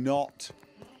we do not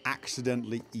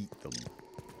accidentally eat them.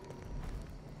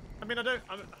 I mean, are they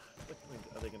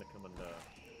going to come under?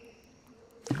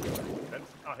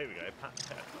 Oh, here we go. Pet.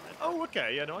 Oh,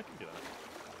 okay. Yeah, no, I can do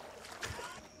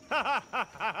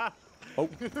that. Oh,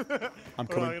 I'm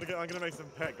coming. I'm gonna make some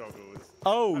pet goggles.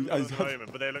 Oh, at the moment,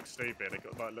 but they look stupid.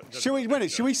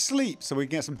 Should we sleep so we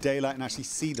can get some daylight and actually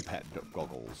see the pet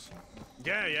goggles?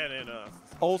 Yeah, no.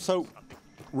 Also,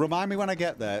 remind me when I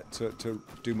get there to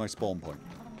do my spawn point.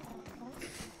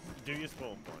 Do your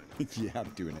spawn point? Yeah, I'm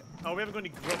doing it. Oh, we haven't got any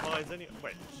grub hides.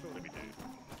 Wait, surely we do.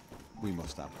 We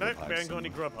must have. Nope, we haven't got any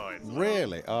grub hides.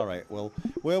 Really? All right. Well,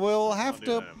 we'll have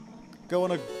to go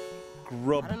on a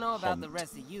grub I don't know about hunt. the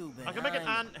rest of you, but I can make an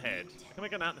ant head. I can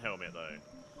make an ant helmet though.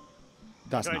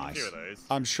 That's I'll nice. make 2 of those.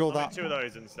 I'm sure I'll make 2 of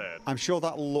those instead. I'm sure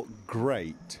that'll look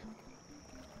great.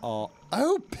 Oh,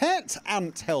 pet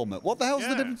ant helmet. What the hell's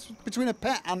the difference between a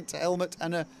pet ant helmet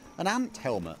and an ant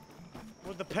helmet?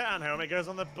 Well, the pet ant helmet goes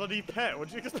on the bloody pet. What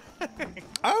did you expect?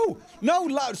 Oh no!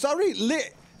 Sorry,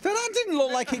 that didn't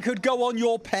look like it could go on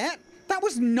your pet. That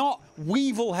was not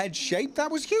weevil head shaped.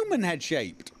 That was human head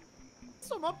shaped. It's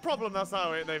not my problem. That's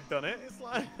how they've done it. It's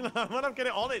like when I get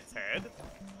it on its head.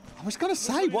 I was going to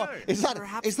say, what is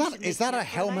that? Is that a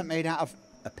helmet made out of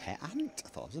a pet ant? I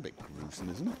thought it was a bit gruesome,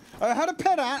 isn't it? I had a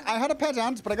pet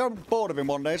ant, but I got bored of him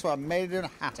one day, so I made a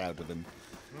hat out of him.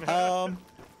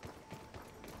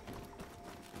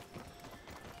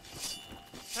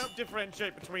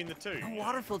 differentiate between the two? No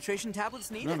water filtration tablets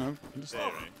needed. No, no. I'm just...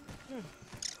 Theory.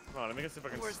 Right, let me see if I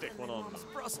can Where's stick the one on. Mom's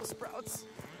Brussels sprouts?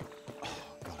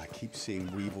 God, I keep seeing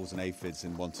weevils and aphids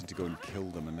and wanting to go and kill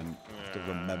them and then have to Yeah, I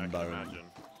can remember. imagine.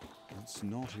 It's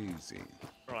not easy.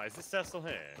 Right, is this Cecil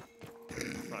here?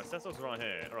 Right, Cecil's right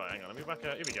here. Right, hang on, let me back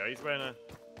up. Here we go, he's wearing a...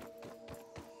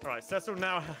 Right, Cecil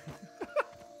now...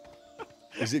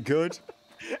 Is it good?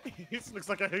 He looks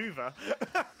like a Hoover.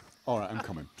 All right, I'm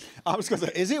coming. I was going to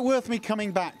say, is it worth me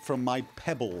coming back from my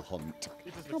pebble hunt?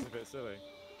 He just looks a bit silly.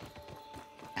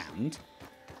 And?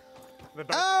 They're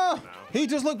both Oh! now. He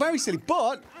does look very silly,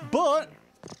 but...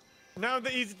 Now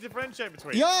that he's to differentiate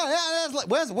between. Yeah, like,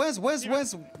 where's...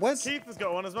 Keith has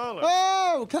got one as well, look.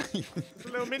 Oh, okay. It's a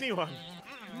little mini one.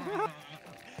 I'm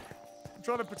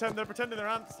trying to pretend they're pretending they're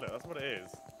ants, look. That's what it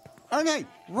is. Okay,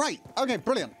 right. Okay,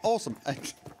 brilliant. Awesome.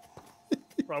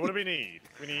 Right, what do we need?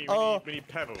 We need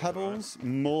pebbles. Pebbles?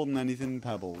 More than anything,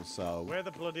 pebbles, so... Where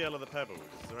the bloody hell are the pebbles?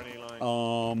 Is there any, like...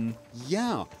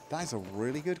 Yeah, that is a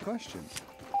really good question.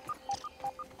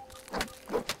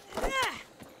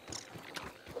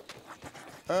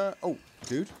 Oh,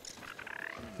 dude.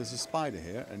 There's a spider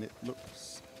here, and it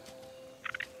looks...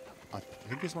 I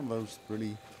think it's one of those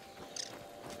really...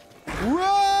 Whoa!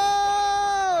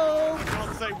 I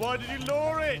can't say, why did you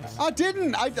lure it? I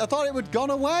didn't! I thought it had gone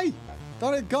away.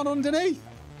 Thought it had gone underneath.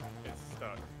 It's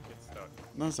stuck. It's stuck.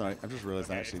 No, sorry. I just realised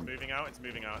Okay, actually... it's moving out. It's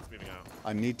moving out. It's moving out.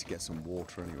 I need to get some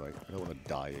water anyway. I don't want to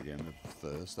die again of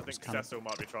thirst. That I was think kind of... Cecil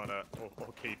might be trying to...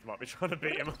 Or Keith might be trying to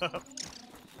beat him up.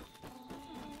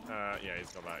 Yeah, he's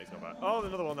got that. He's got that. Oh,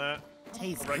 there's another one there.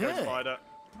 Tastes A regular good. spider.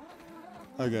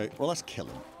 Okay, well, let's kill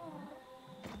him.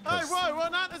 Hey, whoa,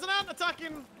 there's an ant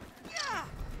attacking...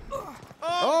 Oh,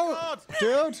 Oh, God!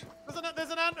 dude! There's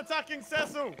an ant attacking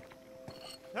Cecil!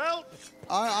 Help!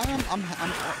 I'm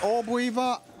Orb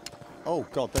Weaver. Oh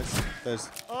God, there's.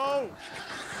 Oh!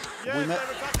 Yeah, We they're met-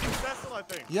 attacking Cecil, I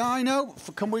think. Yeah, I know.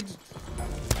 Can we?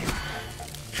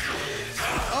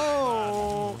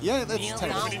 Oh, yeah, that's Kneel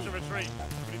terrible. We need to retreat.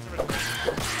 We need to retreat.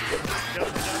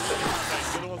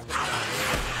 The other one's got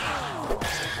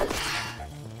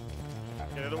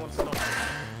yeah, the other one's not.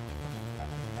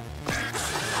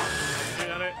 You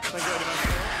done it. Thank you,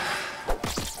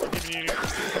 I'm giving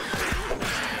you...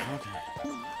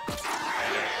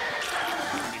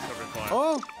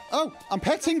 Oh, I'm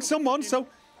petting someone. So,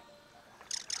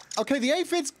 okay, the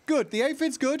aphid's good. The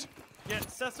aphid's good, Yeah,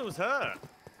 Cecil's hurt.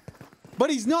 but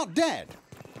he's not dead.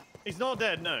 He's not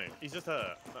dead, no. He's just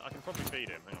hurt. I can probably feed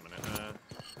him. Hang on a minute.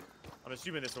 I'm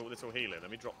assuming this will heal him.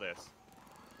 Let me drop this.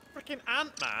 Freaking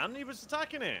ant, man! He was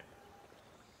attacking it.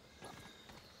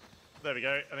 There we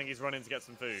go. I think he's running to get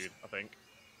some food. I think.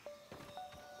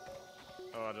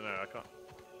 Oh, I don't know. I can't.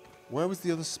 Where was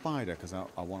the other spider? Because I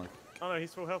want to. Oh no,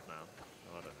 he's full health now.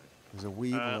 Oh, I don't know. There's a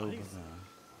weevil over he's- there.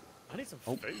 I need some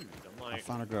Oh, food. I'm I like.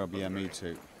 found a grub. Yeah, me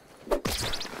too.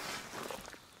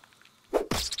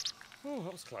 Oh,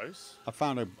 that was close. I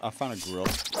found a grub.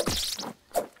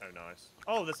 Oh, nice.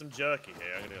 Oh, there's some jerky here.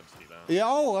 I'm gonna go and eat that. Yeah.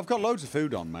 Oh, I've got loads of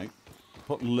food on, mate.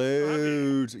 Put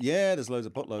loads. Yeah, there's loads.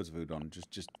 Put loads of food on.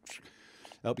 Just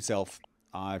help yourself.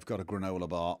 I've got a granola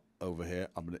bar over here.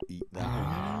 I'm gonna eat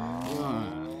that.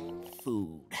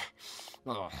 Food.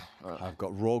 I've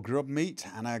got raw grub meat,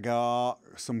 and I got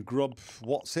some grub.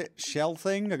 What's it? Shell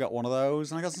thing. I got one of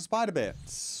those, and I got some spider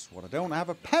bits. What I don't have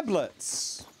are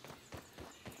peblets.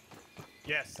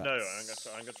 Yes. No.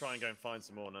 I'm gonna try and go and find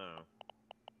some more now.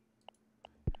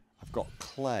 I've got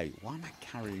clay. Why am I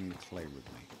carrying the clay with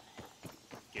me?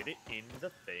 Get it in the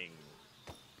thing.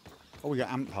 Oh, we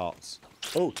got ant parts.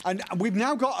 Oh, and we've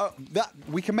now got that.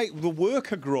 We can make the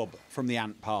worker grub from the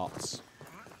ant parts.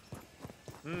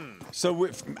 So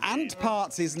ant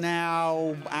parts is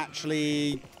now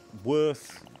actually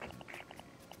worth...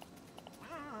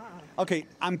 Okay,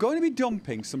 I'm going to be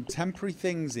dumping some temporary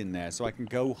things in there so I can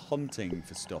go hunting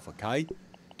for stuff, okay?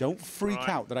 Don't freak Right.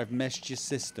 out that I've messed your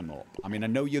system up. I mean, I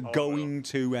know you're going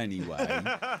to anyway.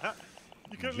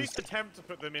 You can at least attempt to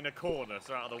put them in a corner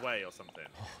so out of the way or something.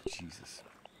 Oh, Jesus.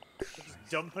 Just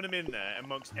dumping them in there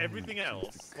amongst everything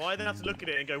else. Why then have to look at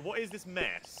it and go, what is this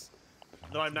mess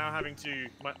that I'm now having to,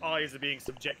 my eyes are being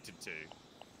subjected to?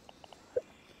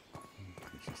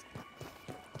 Just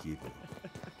give it.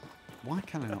 Why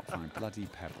can I not find bloody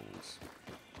pebbles?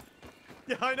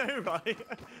 Yeah, I know, right?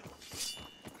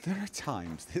 There are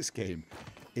times this game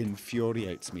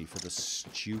infuriates me for the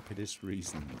stupidest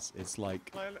reasons. It's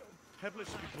like, Like,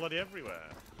 peblets should be bloody everywhere.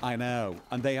 I know,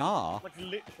 and they are Like,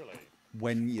 literally.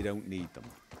 when you don't need them.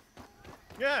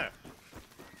 Yeah.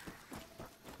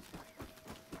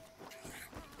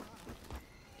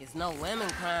 It's no women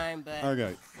crime, but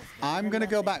Okay, I'm going to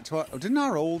go back to our... Didn't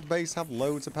our old base have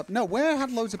loads of pebbles? No, where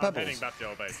had loads of I'm pebbles? heading back to the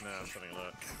old base now. I'm just having a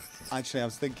look. Actually, I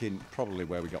was thinking probably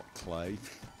where we got clay.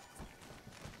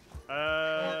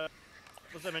 Was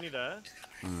there many there?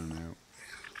 I don't know.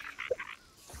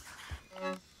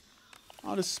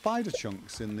 Oh, there's spider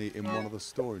chunks in one of the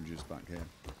storages back here.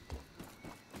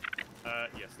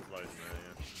 Yes, there's loads in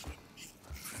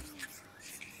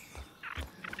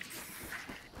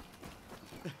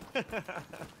there, yeah.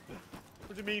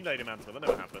 What do you mean, Lady Mantle? That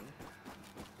never happened.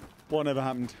 What never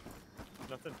happened?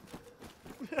 Nothing.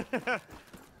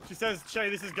 She says, Shay,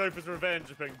 this is Gopher's revenge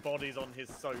for putting bodies on his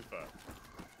sofa.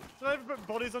 Did I ever put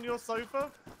bodies on your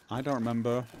sofa? I don't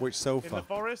remember which sofa. In the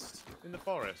forest? In the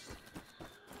forest.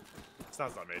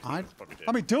 Sounds like me. Probably did.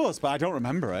 I mean, it does, but I don't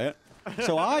remember it.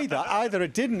 So either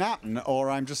it didn't happen,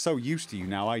 or I'm just so used to you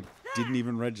now I didn't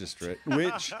even register it,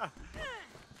 which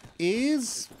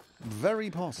is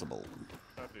very possible.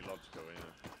 Perfectly logical,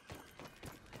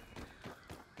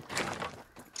 yeah.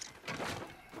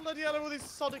 Bloody hell, all these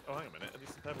sonic... Oh, hang a minute. Are these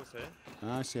some pebbles here?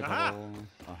 I see a Aha! pebble.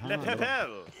 Aha, Le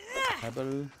pebble!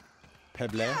 Pebble.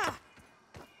 Pebble.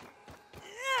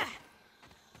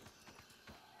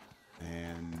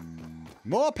 And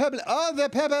more pebbles. Oh, the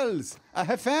pebbles! I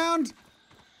have found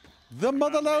the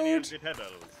mother lode The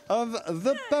pebbles. of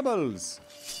the pebbles.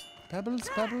 Pebbles,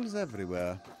 pebbles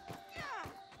everywhere.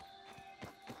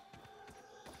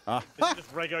 Is it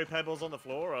just Rego pebbles on the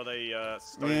floor, or are they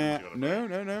stones? Yeah,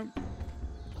 no.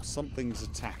 Something's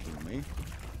attacking me.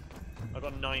 I've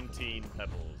got 19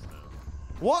 pebbles now.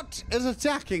 What is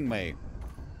attacking me?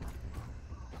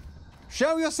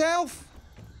 Show yourself!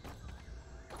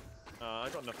 I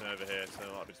got nothing over here, so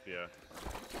that'll just be a...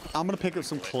 I'm gonna pick up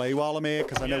some clay while I'm here,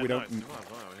 because I know we don't... Nice. You might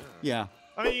as well, Yeah.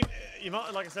 I mean, you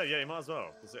might, like I said, yeah, you might as well.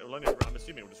 Because it'll only, I'm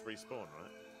assuming it will just respawn,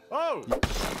 right? Oh!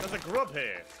 There's a grub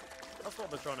here! That's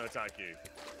what they're trying to attack you.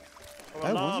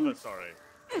 Oh, a lava, sorry.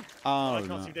 Oh, I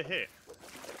can't seem to hit.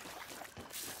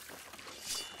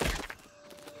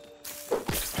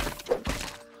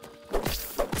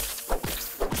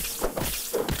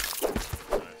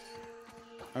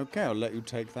 Okay, I'll let you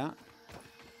take that.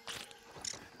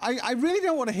 I really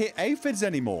don't want to hit aphids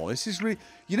anymore. This is really...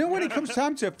 You know, when it comes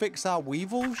time to fix our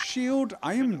weevil shield,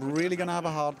 I am really going to have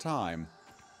a hard time.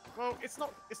 Well, it's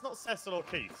not Cecil or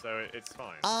Keith, so it's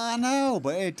fine. I know,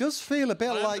 but it does feel a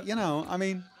bit like, you know, I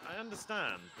mean... I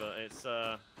understand, but it's,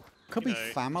 could be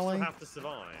family. You have to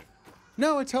survive.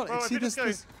 No, I totally... Well, see,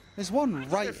 there's one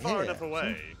right far here. enough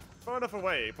away. Far enough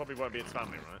away, it probably won't be its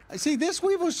family, right? See, this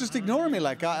weevil's just ignoring me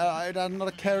like I had not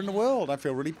a care in the world. I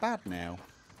feel really bad now.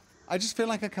 I just feel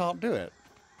like I can't do it.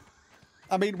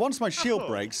 I mean, once my shield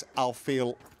breaks, I'll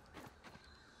feel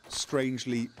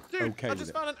strangely okay I with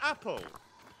just it. found an apple.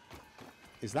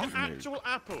 Is that An new? actual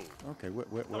apple. Okay,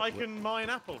 wait. That I can mine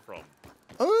apple from.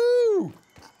 Ooh!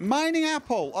 Mining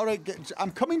apple. All right,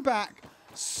 I'm coming back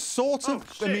sort of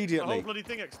shit, immediately. The whole bloody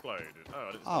thing exploded. Oh,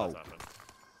 I didn't see that happen.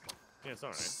 Yeah,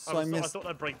 sorry. So I thought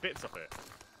I'd break bits of it.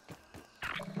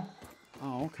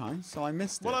 Oh, okay. So I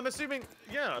missed it. Well, I'm assuming...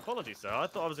 Yeah, apologies, sir. I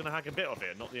thought I was going to hack a bit of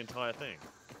it, not the entire thing.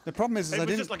 The problem is It I was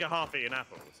didn't... just like a half-eaten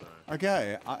apple, so...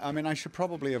 Okay, I mean, I should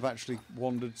probably have actually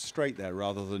wandered straight there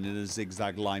rather than in a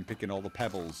zigzag line picking all the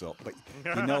pebbles up. But,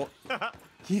 you know...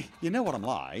 you know what I'm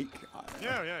like.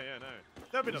 Yeah, no.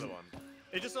 There'll be another one.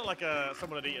 It just looked like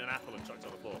someone had eaten an apple and chucked it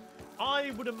on the floor. I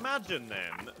would imagine,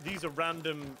 then, these are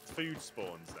random food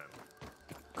spawns, then.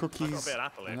 Cookies I've got a bit of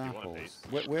apple and if you want a apples.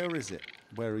 piece. Where is it?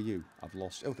 Where are you? I've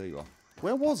lost... Oh, there you are.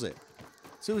 Where was it?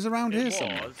 So it was around here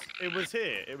somewhere. It was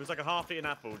here. It was like a half-eaten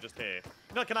apple just here.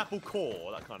 You know, like an apple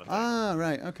core, that kind of thing. Ah,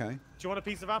 right, okay. Do you want a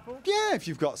piece of apple? Yeah, if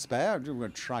you've got spare, I'm going to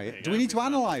try it. Do we need to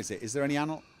analyze it? Is there any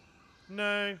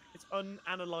No, it's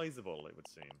unanalyzable, it would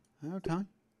seem. Okay.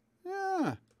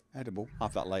 Yeah, edible. I'll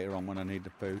have that later on when I need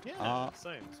the food. Yeah,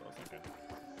 same. That's what I was thinking.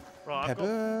 Right,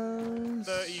 Peppers. I've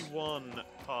got 31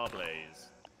 parleys.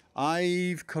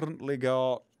 I've currently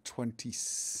got 20...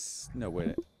 No,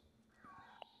 wait.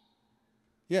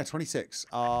 Yeah, 26.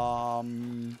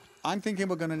 I'm thinking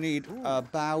we're going to need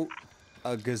about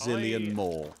a gazillion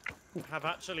more. I have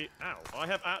actually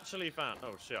found...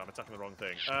 Oh, shit, I'm attacking the wrong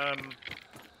thing.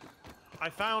 I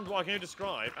found what I can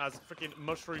describe as freaking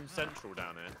Mushroom Central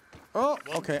down here. Oh,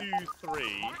 1, okay. 2,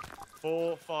 3,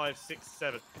 4, 5, 6,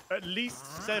 7. At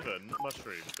least 7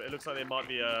 mushrooms, but it looks like there might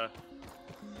be a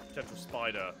potential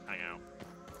spider hangout.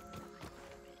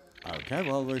 Okay,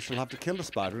 well, we shall have to kill the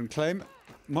spider and claim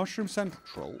Mushroom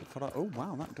Central for our... Oh,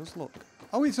 wow, that does look...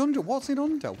 Oh, it's under. What's it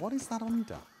under? What is that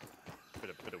under?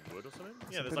 Bit of wood or something?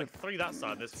 Yeah, there's like 3 that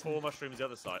side. There's 4 mushrooms the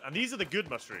other side. And these are the good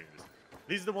mushrooms.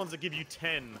 These are the ones that give you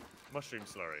 10 mushroom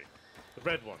slurry. The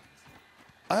red ones.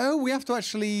 Oh, we have to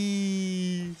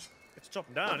actually... It's chop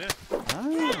them down, yeah.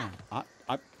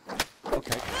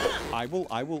 Okay. I will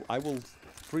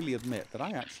freely admit that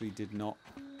I actually did not...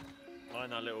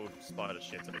 Find that little spider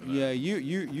shit over there. Yeah,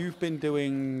 you've been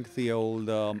doing the old...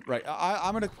 right,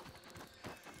 I'm going to...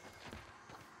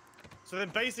 So then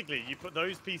basically, you put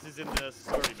those pieces in the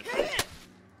slurry machine,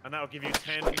 and that'll give you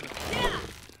 10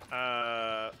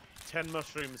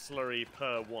 mushroom slurry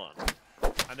per one.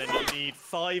 And then you need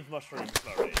 5 mushroom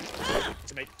slurry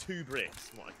to make 2 bricks,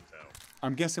 from what I can tell.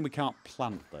 I'm guessing we can't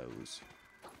plant those.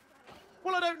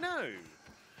 Well, I don't know.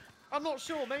 I'm not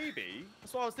sure, maybe.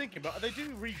 That's what I was thinking, but they do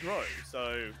regrow,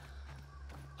 so...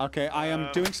 Okay, I am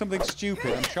doing something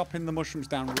stupid. I'm chopping the mushrooms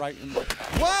down right in...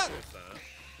 What?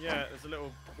 Yeah, there's a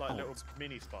little, little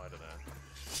mini spider there.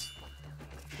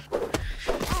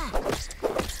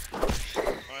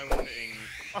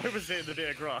 I was hitting the bit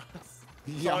of grass.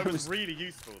 Yeah, so I was really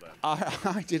useful then.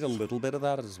 I did a little bit of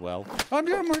that as well. I'm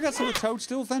going to get some of the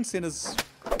toadstools then, seeing as...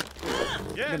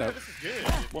 Yeah, you know. no, this is good.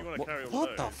 If you want to carry all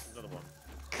what those, another one.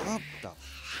 What the...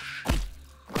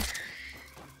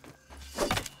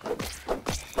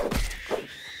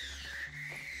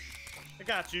 I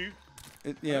got you.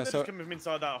 Yeah, so... Just come from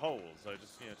inside that hole, so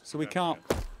just, you know... So we can't...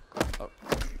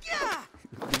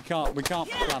 We can't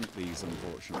plant these,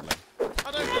 unfortunately.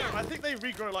 I don't know. I think they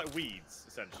regrow like weeds,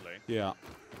 essentially. Yeah.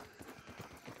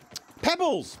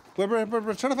 Pebbles! We're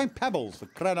trying to find pebbles, for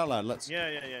crying out loud. Let's Yeah.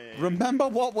 remember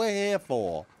what we're here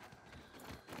for.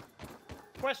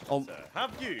 Question, sir.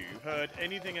 Have you heard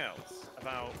anything else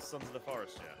about Sons of the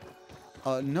Forest yet?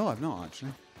 No, I've not,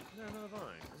 actually. No, neither have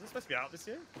I. Is this supposed to be out this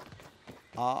year?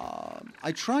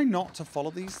 I try not to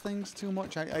follow these things too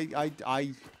much.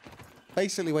 I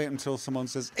basically wait until someone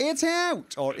says, it's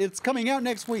out! Or it's coming out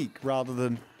next week, rather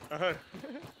than... I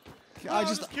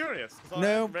was just curious. I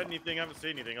haven't read anything, I haven't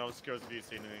seen anything. I was curious if you've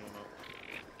seen anything or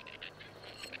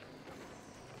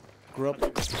not. Grub.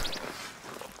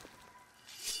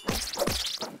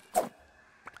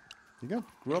 There you go.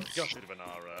 Grubs. Gutted when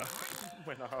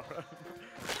our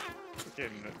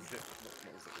fucking not zip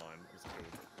line, what was it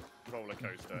called? Roller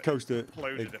coaster.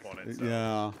 Exploded upon it. So.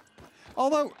 Yeah.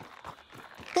 Although,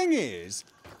 thing is,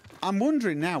 I'm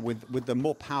wondering now with the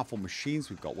more powerful machines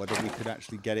we've got, whether we could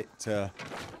actually get it to...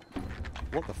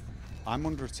 What the... I'm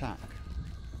under attack.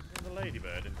 There's a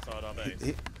ladybird inside our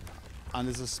base. And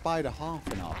there's a spider half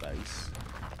in our base.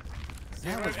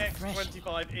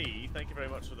 0x25e, thank you very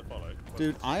much for the follow.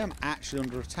 Dude, I am actually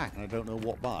under attack and I don't know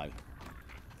what by.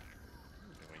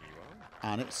 Where you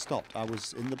are. And it stopped. I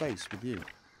was in the base with you.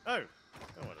 Oh, I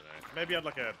don't know. Maybe I'd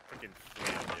like a freaking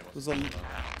flea on you. There's a...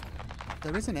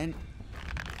 There is an ant.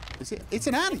 Is it? It's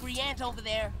an ant! Angry ant over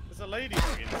there. There's a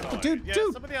ladybug inside. Dude, yeah,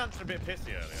 dude! Some of the ants were a bit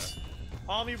pissy earlier.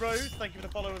 Army Rose, thank you for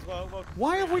the follow as well. Welcome.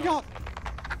 Why have we got...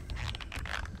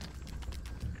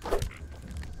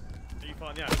 Do you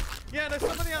find the ants? Yeah, no, some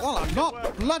of the ants... Well, I'm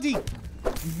not bloody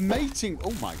mating...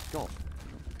 Oh my god.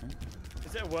 Okay.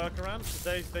 Is it a workaround? Because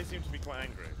they seem to be quite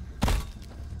angry.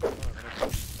 Oh, I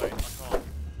can't.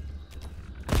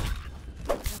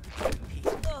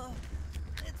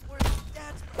 It's where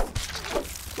Dad's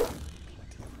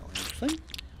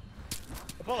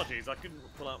Apologies, I couldn't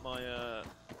pull out my,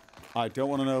 I don't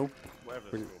want to know.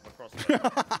 whatever it's called, my crossbow.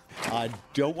 I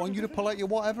don't want you to pull out your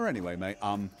whatever anyway, mate.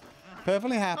 I'm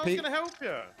perfectly I was happy. going to help you.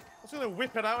 I was going to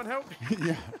whip it out and help you.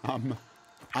 Yeah,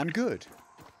 I'm good.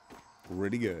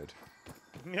 Really good.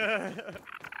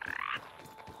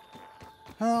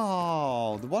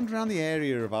 Oh, the wander around the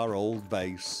area of our old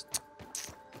base.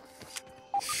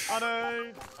 I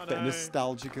know. Bit of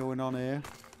nostalgia going on here.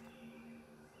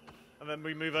 And then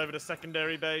we move over to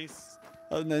secondary base.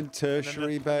 And then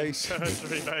tertiary base.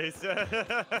 Tertiary base, yeah.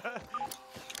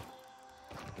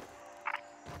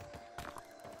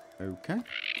 Okay.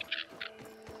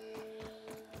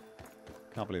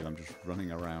 Can't believe I'm just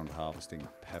running around harvesting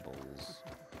pebbles.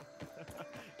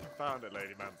 You found it,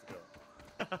 Lady Manticore.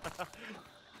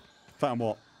 Found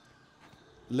what?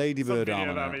 Ladybird Some video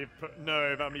armor.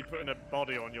 about me putting a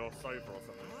body on your sofa or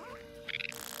something.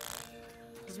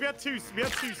 Because we had two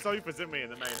sofas, didn't we, in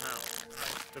the main house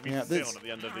that we sit on at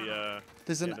the end of the.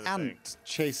 There's an ant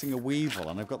chasing a weevil,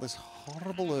 and I've got this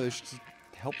horrible urge to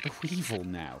help the weevil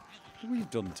now. Look what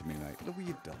you've done to me, mate. Look what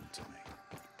you've done to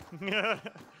me. Right,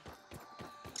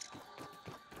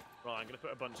 I'm gonna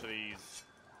put a bunch of these.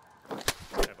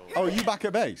 Pebbles. Oh, are you back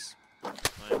at base?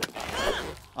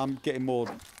 I'm getting more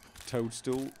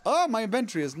toadstool. Oh, my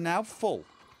inventory is now full.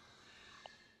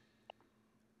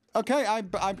 Okay,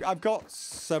 I've got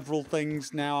several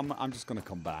things now. I'm just gonna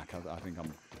come back. I think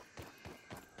I'm.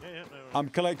 Yeah, no. I'm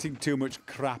collecting too much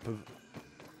crap of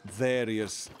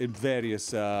various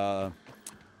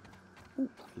Ooh,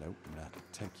 hello, I'm gonna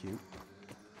take you.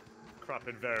 Crap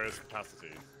in various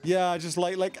capacities. Yeah, just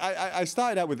like I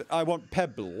started out with I want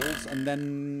pebbles, and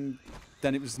then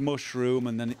it was mushroom,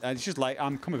 and then it's just like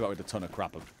I'm coming back with a ton of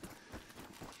crap of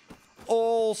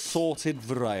all sorted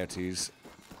varieties.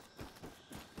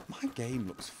 My game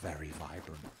looks very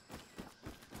vibrant.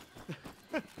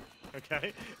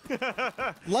 Okay.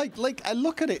 like I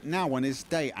look at it now on its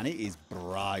day, and it is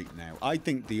bright now. I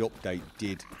think the update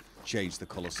did change the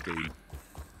color scheme.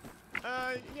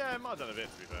 Yeah, it might have done a bit,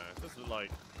 to be fair. It does look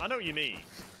like... I know what you mean.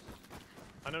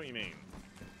 I know what you mean.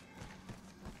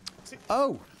 See...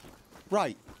 Oh,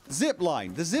 right. Zip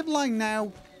line. The zip line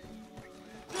now...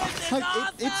 Like,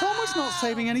 it's almost not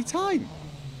saving any time.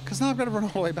 Because now I've got to run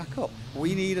all the way back up.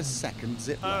 We need a second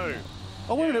zip line.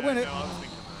 Oh, wait a minute, wait a minute. No, I was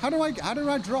thinking that. How do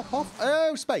I drop off?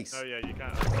 Oh, space. Oh, yeah, you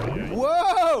can. Oh, yeah,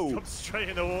 Whoa! Drop straight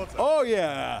in the water. Oh,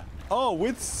 yeah. Oh,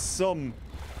 with some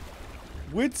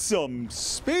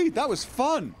speed. That was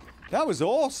fun. That was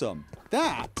awesome.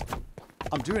 That,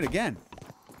 I'm doing again.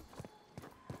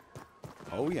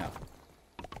 Oh, yeah.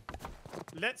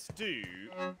 Let's do,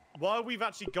 while we've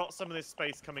actually got some of this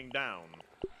space coming down,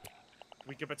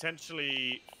 we could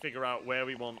potentially figure out where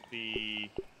we want the,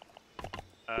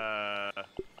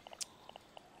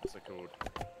 what's it called?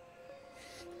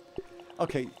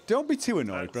 Okay, don't be too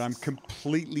annoyed, but I'm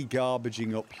completely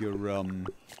garbaging up your, No,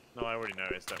 I already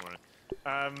noticed, don't worry.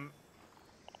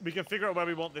 We can figure out where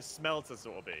we want this smelter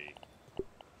sort of be.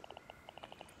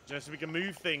 So we can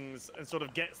move things and sort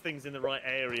of get things in the right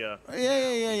area.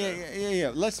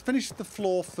 Yeah. Let's finish the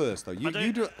floor first, though.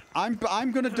 You do. I'm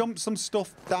gonna dump some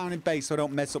stuff down in base so I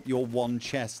don't mess up your one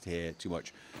chest here too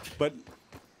much. But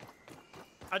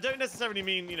I don't necessarily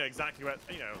mean, you know, exactly where,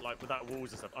 you know, like without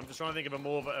walls and stuff. I'm just trying to think of a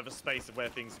more of a space of where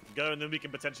things can go, and then we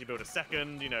can potentially build a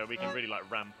second. You know, we can really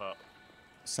like ramp up.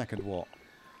 Second what?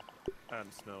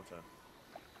 Smelter.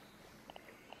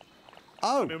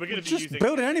 Oh, I mean, we're gonna be just using...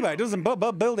 build it anyway. It doesn't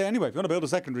build it anyway. If you want to build a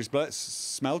secondary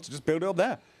smelter, just build it up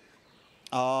there.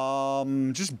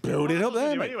 Just build it up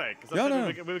there, mate. Anyway, because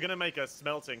we were going to make a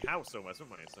smelting house almost,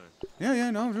 weren't we? So. Yeah,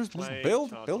 no, just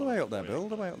build away up there.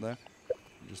 Build away up there.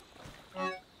 Just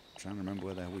trying to remember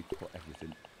where the hell we put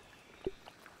everything.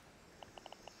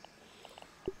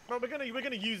 Well, we're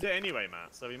gonna use it anyway,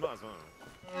 Matt. So we might as well.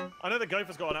 I know the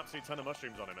Gopher's got an absolute ton of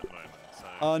mushrooms on him at the moment.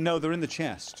 So. No, they're in the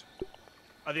chest.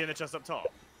 Are they in the chest up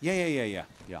top? Yeah. Oh,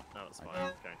 that's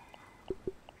fine. Okay.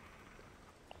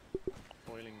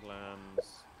 Boiling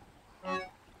glands. There's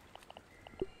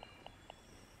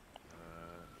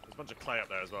a bunch of clay up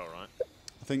there as well, right?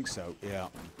 I think so. Yeah,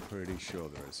 I'm pretty sure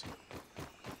there is.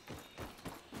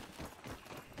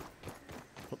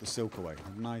 Put the silk away,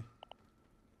 haven't I?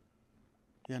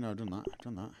 Yeah, no, I've done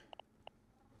that.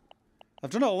 I've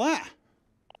done all that.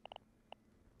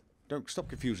 Don't stop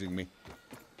confusing me.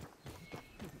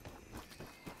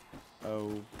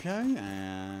 Okay,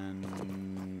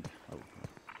 and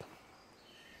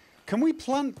can we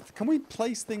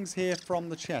place things here from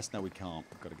the chest? No, we can't.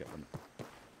 We've got to get them.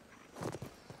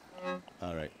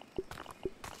 All right.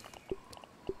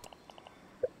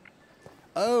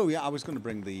 Oh yeah, I was going to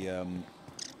bring the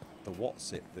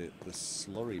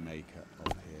slurry maker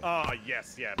up here. Oh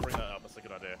yes, yeah, bring that up. That's a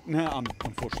good idea. No, I'm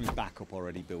unfortunately back up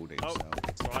already building. Oh, so.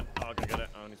 it's alright. I'll go get it.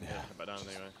 I need to get back down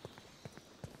anyway.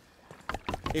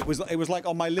 It was like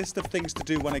on my list of things to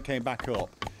do when I came back up,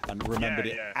 and remembered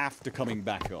it yeah. after coming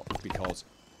back up because.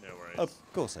 No worries. Of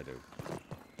course I do.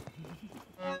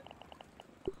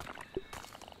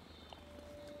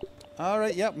 All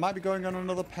right, yep, might be going on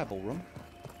another pebble run.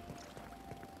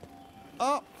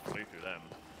 Oh. Flew through them.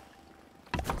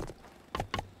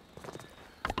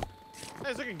 Hey,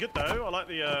 it's looking good though. I like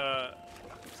the.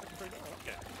 It's looking pretty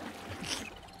good.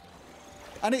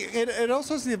 I like it. And it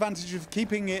also has the advantage of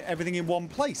keeping everything in one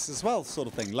place as well, sort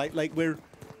of thing. Like we've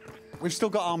still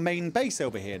got our main base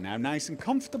over here now, nice and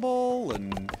comfortable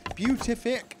and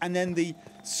beautific, and then the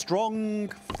strong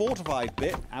fortified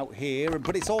bit out here.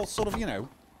 But it's all sort of, you know,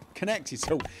 connected,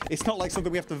 so it's not like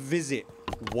something we have to visit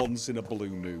once in a blue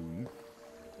moon.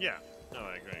 Yeah. No,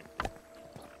 I agree.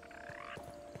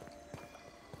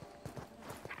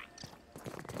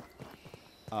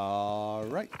 All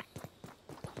right.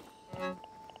 I wonder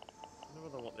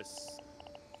whether I want this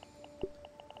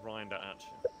grinder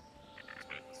actually.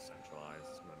 It's centralized.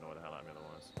 It's going to annoy the hell out of me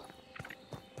otherwise.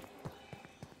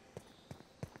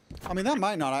 I mean, that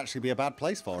might not actually be a bad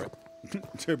place for it,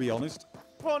 to be honest.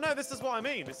 Well, no, this is what I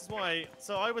mean. This is why.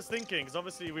 So I was thinking, because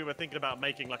obviously we were thinking about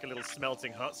making like a little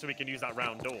smelting hut so we can use that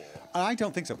round door. I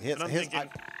don't think so.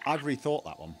 I've rethought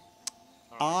that one.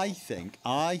 I think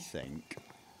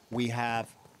we have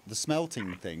the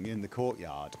smelting thing in the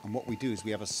courtyard, and what we do is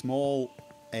we have a small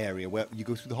area where you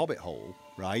go through the hobbit hole,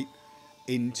 right,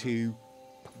 into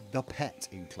the pet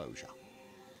enclosure.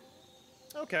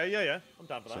 Okay, yeah, I'm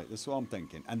down for So that. that's what I'm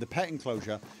thinking. And the pet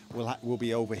enclosure will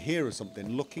be over here or something,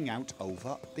 looking out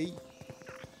over the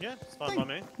Yeah, it's fine thing. by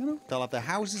me. You know, they'll have their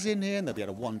houses in here, and they'll be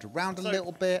able to wander around a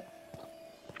little bit.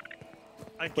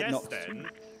 I But guess not- then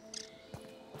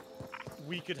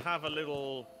we could have a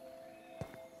little,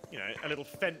 you know, a little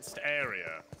fenced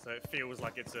area, so it feels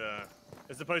like it's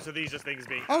as opposed to these just things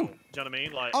being. Oh. Out, do you know what I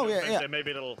mean? Like, Oh, yeah, fenced yeah. area,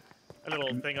 maybe a little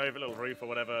thing over, a little roof or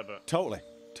whatever. But Totally.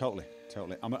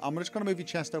 I'm just going to move your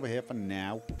chest over here for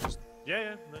now. Just,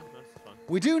 yeah, no, that's fine.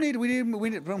 we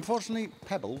need, unfortunately,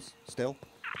 pebbles still.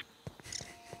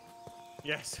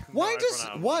 Yes. Why no, does I've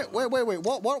run why out. wait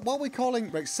what are we calling?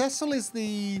 Right, Cecil is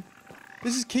the.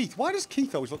 This is Keith. Why does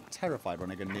Keith always look terrified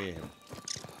when I go near him?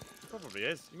 Probably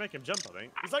is. You make him jump, I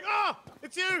think. He's like, ah,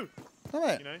 it's you. Come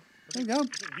here. You know. There you go. I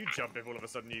think you jump if all of a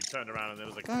sudden you turned around and there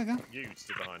was like There you go. you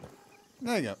stood behind him.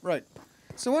 There you go. Right.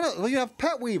 So what else? We have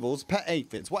pet weevils, pet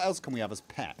aphids. What else can we have as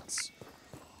pets?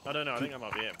 I don't know. I think that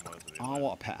might be it. For most of Oh,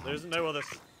 what a pet. There's no other.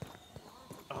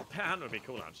 Oh, pet ant would be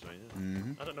cool actually. Yeah.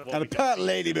 I don't know what. And a we get. pet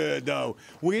ladybird, though.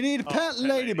 We need a pet pet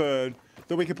ladybird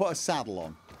that we can put a saddle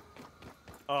on.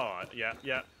 Oh, yeah.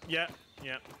 100%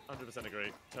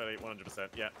 agree. Totally, 100%.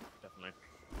 Yeah, definitely.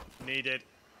 Needed.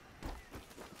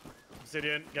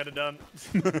 Obsidian, get it done.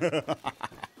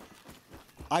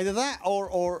 Either that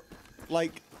or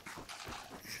like.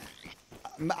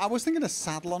 I was thinking a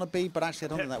saddle on a bee, but actually I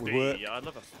don't think that would Bee, work. Yeah, I'd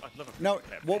love a No,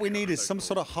 pet what bee, we need that's is so some cool.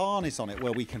 sort of harness on it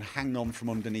where we can hang on from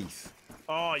underneath.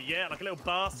 Oh yeah, like a little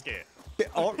basket.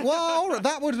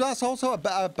 That's also a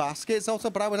basket. It's also,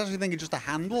 but I was actually thinking just a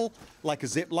handle, like a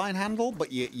zip line handle,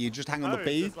 but you just hang on the Oh,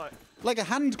 bee, so it's like a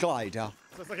hand glider.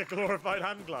 So it's like a glorified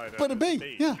hand glider. But a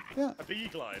bee, yeah. A bee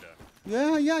glider.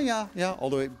 Yeah.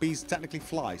 Although bees technically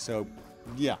fly, so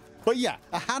yeah. But yeah,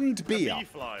 a hand beer. A bee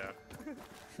flyer.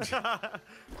 And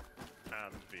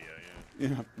beer, yeah.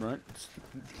 Yeah, right.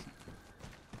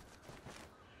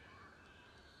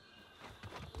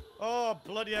 Oh,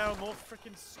 bloody hell, more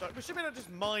freaking stuff. We should be able to just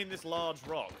mine this large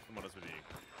rock, if I'm honest with you.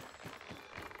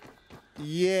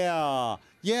 Yeah.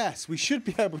 Yes, we should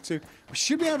be able to.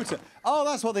 Oh,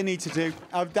 that's what they need to do.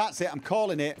 That's it. I'm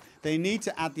calling it. They need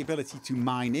to add the ability to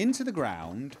mine into the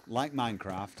ground, like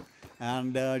Minecraft,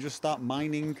 and just start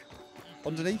mining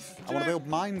underneath. I want to build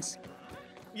mines.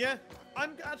 Yeah,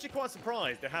 I'm actually quite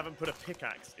surprised they haven't put a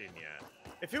pickaxe in yet.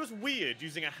 It feels weird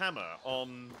using a hammer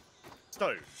on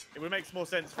stone. It would make more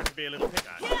sense for it to be a little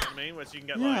pickaxe, you know what I mean? Where you can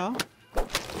get Yeah.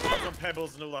 like some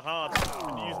pebbles and all the hard stuff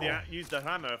and use the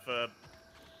hammer for, I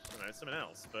don't know, something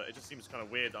else. But it just seems kind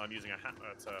of weird that I'm using a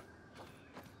hammer to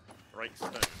break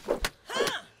stone.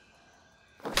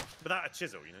 Without a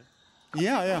chisel, you know?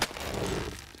 Yeah.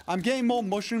 I'm getting more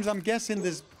mushrooms. I'm guessing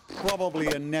there's probably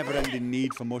a never-ending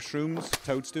need for mushrooms,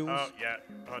 toadstools. Oh, yeah,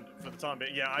 for the time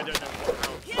being. Yeah, I don't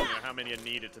know how many are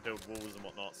needed to build walls and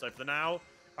whatnot. So for now,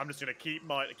 I'm just going to keep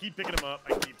picking them up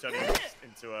and keep turning them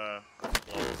into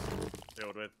blocks to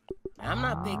build with. I'm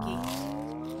not picky.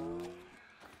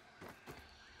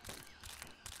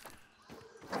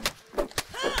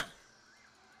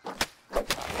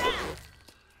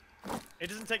 It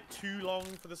doesn't take too long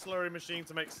for the slurry machine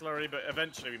to make slurry, but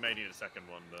eventually we may need a second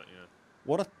one, but yeah.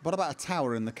 What about a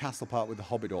tower in the castle part with the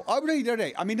hobbit door? Oh,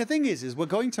 right. I mean, the thing is we're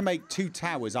going to make 2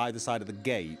 towers either side of the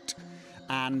gate,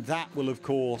 and that will, of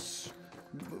course,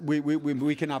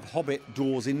 we can have hobbit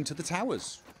doors into the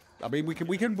towers. I mean, we can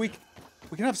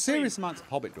have serious amounts of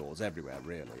hobbit doors everywhere,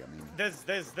 really. I mean,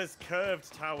 There's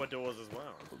curved tower doors as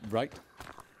well. right?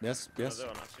 Yes. Although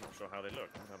I'm actually not sure how they look.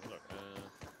 Let's have a look.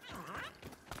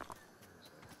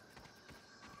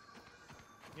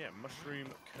 Yeah, mushroom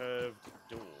curved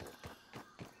door.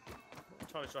 Not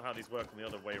entirely sure how these work on the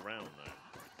other way around though.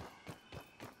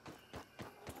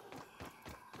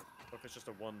 Or if it's just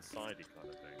a one-sided kind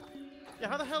of thing. Yeah,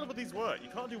 how the hell would these work? You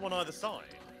can't do one either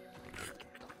side.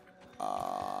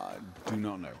 Do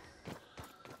not know.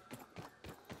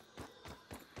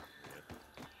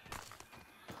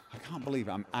 I can't believe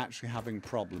it. I'm actually having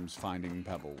problems finding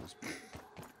pebbles.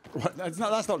 What? That's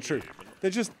not true.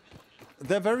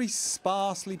 They're very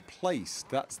sparsely placed.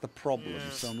 That's the problem. Yeah.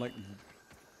 So I'm like,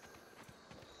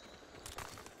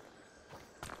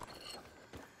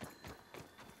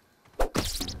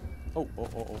 oh.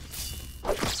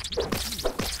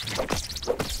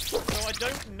 So I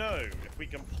don't know if we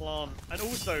can plant, and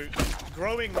also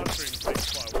growing mushrooms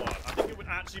takes quite a while. I think it would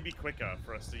actually be quicker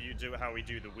for us to do how we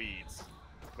do the weeds,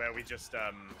 where we just go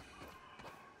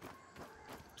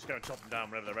and chop them down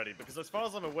whenever they're ready. Because as far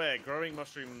as I'm aware, growing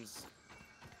mushrooms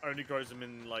only grows them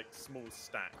in like small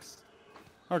stacks.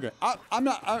 Okay. I'm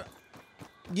not.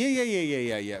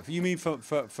 Yeah. You mean for?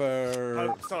 Oh,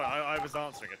 sorry, I was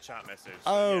answering a chat message.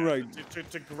 Oh, yeah, right.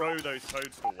 To grow those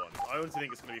toadstool ones. I honestly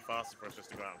think it's going to be faster for us just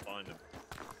to go out and find them.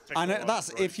 And that's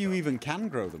if you even can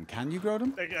grow them. Can you grow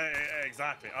them?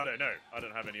 Exactly. I don't know. I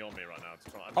don't have any on me right now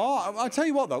to try. Oh, I'll tell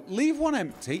you what though. Leave one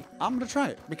empty. I'm gonna try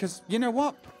it because you know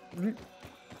what?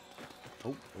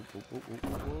 Oh.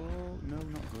 No,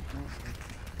 not good.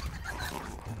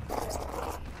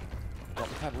 Got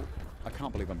the pebble. I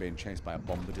can't believe I'm being chased by a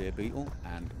bombardier beetle,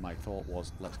 and my thought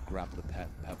was, let's grab the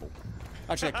pebble.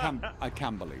 Actually, I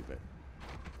can believe it.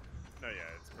 No, yeah,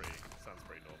 sounds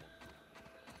pretty normal.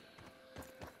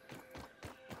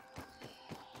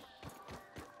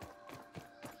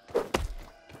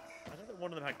 I don't think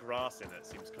one of them had grass in it.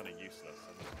 Seems kind of useless.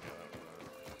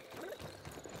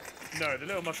 No, the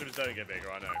little mushrooms don't get bigger.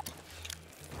 I know.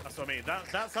 That's what I mean.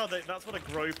 That's what a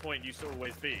grow point used to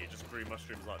always be. It just grew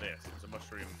mushrooms like this. It was a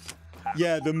mushroom.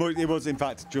 Yeah, it was in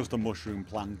fact just a mushroom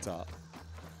planter.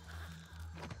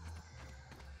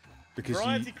 Because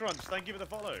Variety Crunch, thank you for the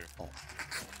follow. Oh.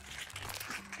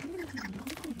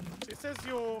 It says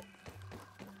your.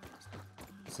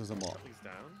 It says I'm what? Something's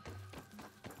down.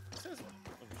 It says.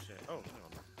 Oh shit. Oh, hang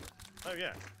on. Oh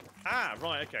yeah. Ah,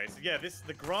 right. Okay. So yeah,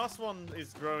 the grass one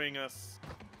is growing us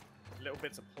little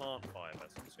bits of plant fiber.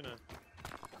 So I'm just gonna.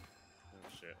 Oh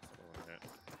shit.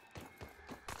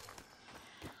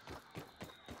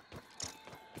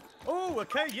 Oh,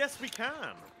 okay. Yes, we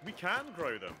can. We can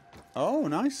grow them. Oh,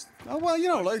 nice. Oh well, you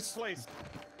know,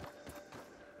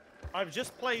 I've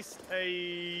just placed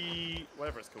a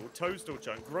whatever it's called toadstool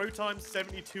chunk. Grow time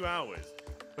 72 hours,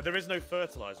 but there is no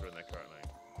fertilizer in there currently.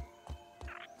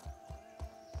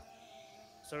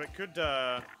 So it could.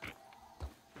 I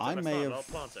may have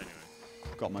plant anyway.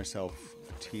 got myself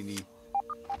a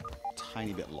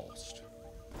tiny bit lost.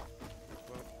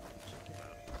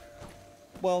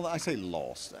 Well, I say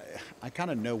lost. I kind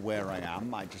of know where I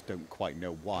am. I just don't quite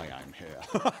know why I'm here.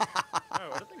 Oh, I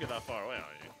don't think you're that far away,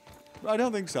 are you? I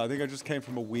don't think so. I think I just came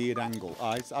from a weird angle.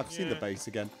 I've seen the base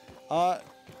again.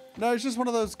 No, it's just one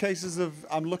of those cases of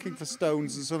I'm looking for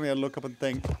stones and suddenly I look up and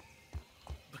think,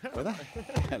 where the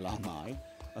hell am I?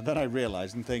 And then I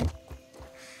realise and think,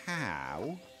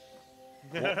 how?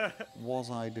 What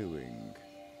was I doing?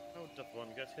 How does one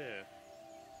get here?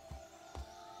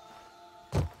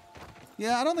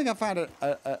 Yeah, I don't think I found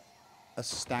a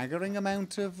staggering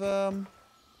amount of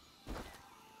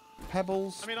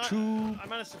pebbles. I mean, I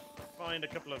managed to find a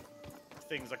couple of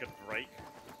things I could break.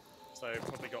 So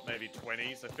probably got maybe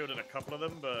 20. So filled in a couple of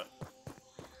them, but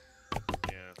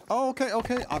yeah. Oh, okay.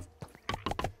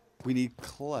 We need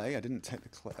clay. I didn't take the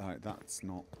clay. All right, that's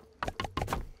not.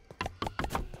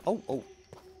 Oh.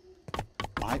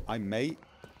 I may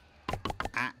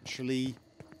actually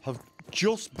have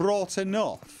just brought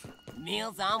enough.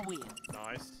 Meals on wheels.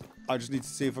 Nice. I just need to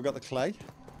see if I got the clay.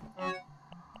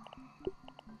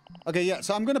 Okay, yeah,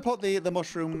 so I'm going to put the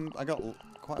mushroom... I got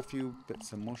quite a few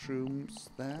bits of mushrooms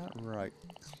there. Right.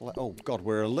 Oh, God,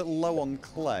 we're a little low on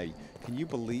clay. Can you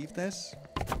believe this?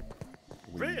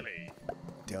 Really?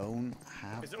 Don't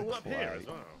have Is it all up clay. here as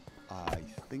well? I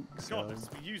think so. God,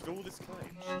 we used all this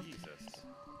clay. Jesus.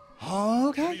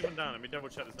 Okay. Even down. Let me double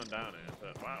check this one down here.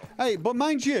 But wow. Hey, but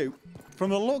mind you, from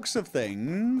the looks of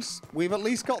things, we've at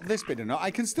least got this bit in.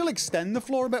 I can still extend the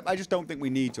floor a bit, but I just don't think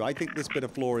we need to. I think this bit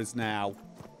of floor is now...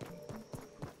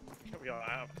 We are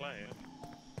out of clay.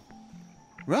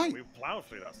 Right. We plowed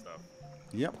through that stuff.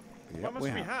 Yep. How much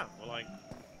do we have? We're like...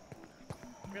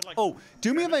 We had like Oh,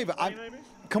 do me a favour. clay, maybe?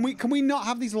 Can we not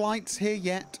have these lights here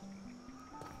yet?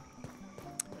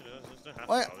 Just don't have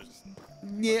Well, to. I was just...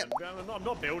 Yeah. I'm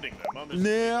not building them. I'm just,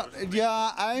 No,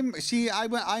 yeah,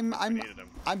 needed them.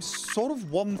 I'm sort of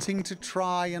wanting to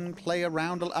try and play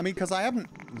around. I mean, because I haven't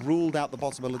ruled out the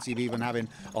possibility of even having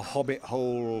a hobbit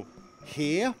hole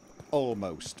here,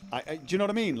 almost. Do you know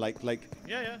what I mean? Like.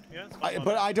 Yeah. It's fine.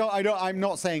 But I don't. I'm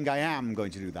not saying I am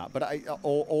going to do that. But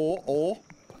or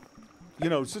you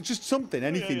know, so just something,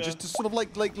 anything, yeah. just to sort of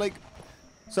like.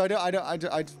 So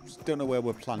I just don't know where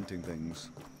we're planting things.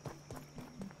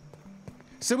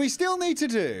 So we still need to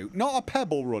do, not a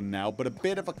pebble run now, but a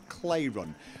bit of a clay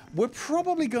run. We're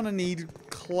probably going to need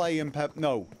clay and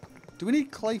No. Do we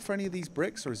need clay for any of these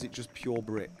bricks, or is it just pure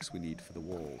bricks we need for the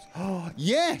walls? Oh,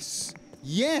 yes!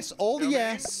 Yes, all the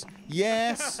yes.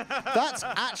 Yes. That's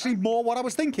actually more what I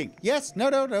was thinking. Yes,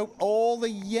 no. All the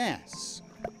yes.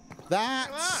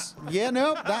 That's... Yeah,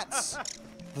 no, that's...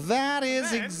 That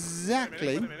is exactly...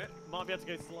 Wait a minute. Might be able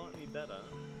to go slightly better.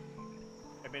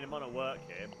 I mean, it might not work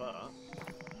here, but...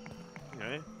 You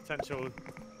know, potential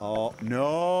Oh, no.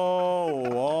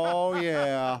 Oh,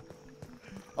 yeah.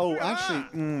 Oh,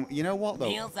 actually, you know what, though?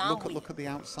 Meals on Look at the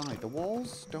outside. The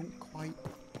walls don't quite...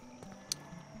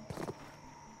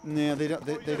 No, they don't...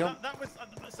 They don't... That was...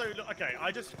 so, look, okay,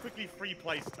 I just quickly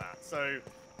free-placed that. So,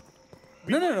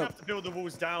 we No. have to build the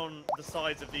walls down the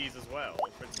sides of these as well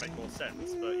for it to make more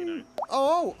sense, but, you know...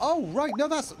 Oh, right. No,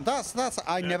 that's...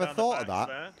 I never down the thought of backs that.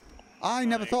 there. I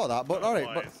never thought of that, but all right.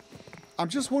 But Otherwise- I'm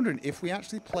just wondering if we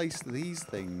actually place these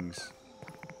things...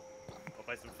 I'll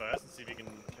place them first and see if we can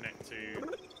connect to...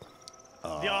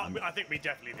 I think we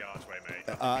definitely the archway, mate.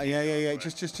 Yeah.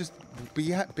 Just... But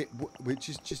yeah,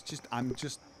 I'm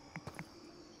just...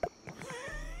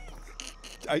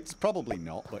 It's probably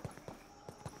not, but...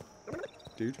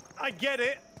 Dude. I get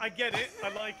it. I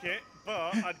like it,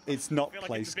 but I It's not feel like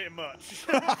placed. it's a bit much.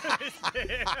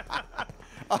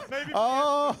 Maybe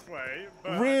Oh, this way,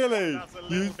 but really? that's a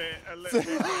little bit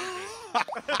crazy.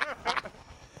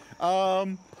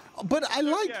 But I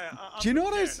like... Yeah, do you know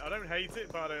what I... I don't hate it,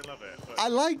 but I don't love it. But.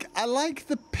 I like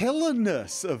the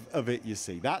pillarness of it. You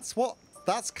see, that's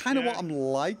kind of what I'm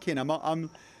liking. I'm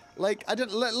like I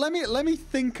don't let me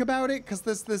think about it because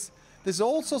there's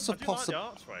all sorts of possible. I do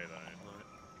like the archway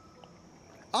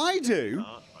though. Like, I do,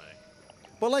 archway.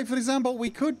 but like for example, we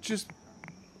could just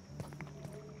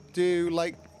do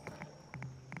like,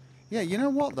 yeah, you know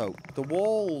what though, the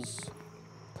walls.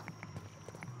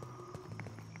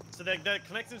 So they're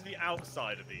connected to the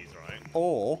outside of these, right?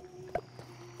 Or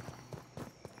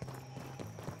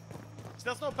So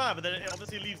that's not bad, but then it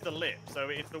obviously leaves the lip, so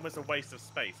it's almost a waste of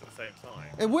space at the same time.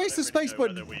 a waste of space, Don't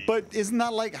really know whether but isn't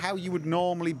that like how you would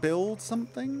normally build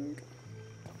something?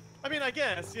 I mean, I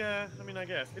guess, yeah. I mean, I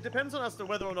guess. It depends on as to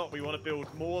whether or not we want to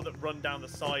build more that run down the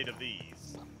side of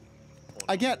these.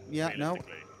 I get, yeah, no.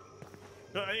 realistically.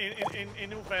 But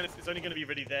in all fairness, it's only going to be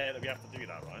really there that we have to do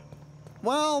that, right?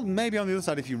 Well, maybe on the other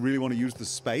side if you really want to use the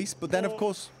space, but then of Or-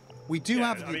 course we do Yeah,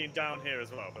 have. I mean, down here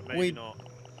as well, but maybe not.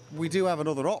 We do have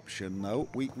another option, though.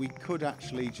 We could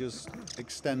actually just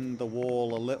extend the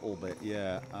wall a little bit.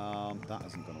 Yeah, that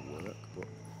isn't going to work. But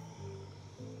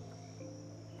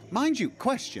mind you,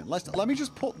 question. Let me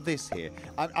just put this here.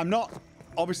 I'm not.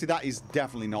 Obviously, that is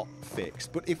definitely not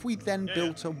fixed. But if we then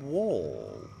built a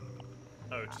wall.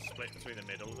 Oh, just split between the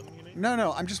middle of them, you mean?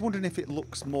 No. I'm just wondering if it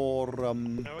looks more. Oh,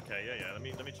 okay, yeah. Let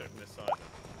me check from this side.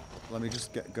 Let me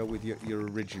just go with your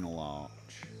original arch.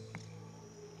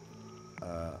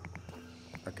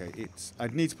 Okay,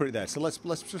 I'd need to put it there. So let's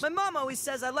just. My mom always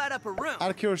says I light up a room.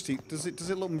 Out of curiosity, does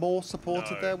it look more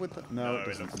supported No. there with the? No, it it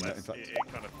doesn't. looks In less. fact, It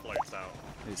kind of floats out.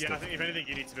 It's Yeah, I think if anything,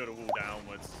 you need to build a wall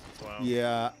downwards as well.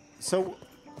 yeah. So,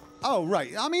 oh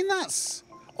right. I mean that's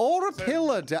or a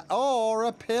pillar or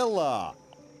a pillar.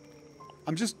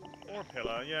 I'm just. Or a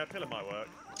pillar. Yeah, a pillar might work.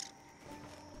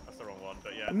 That's the wrong one,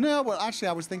 but yeah. No, well, actually,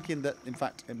 I was thinking that in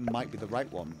fact it might be the right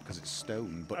one because it's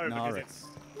stone, but Oh, no. because it's...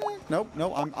 No.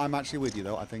 I'm actually with you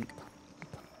though. I think.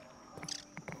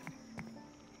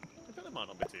 A pillar might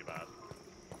not be too bad.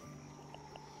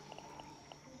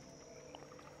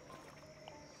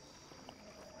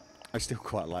 I still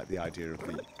quite like the idea of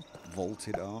the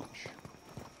vaulted arch.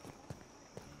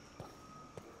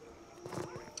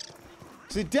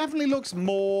 So it definitely looks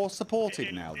more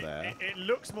supported now there. It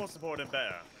looks more supported and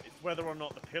better. It's whether or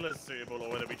not the pillar's suitable or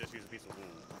whether we just use a piece of wall.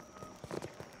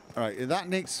 Alright, that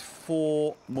needs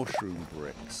 4 mushroom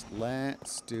bricks.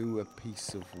 Let's do a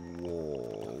piece of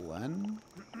wall then.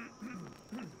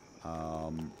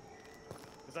 Because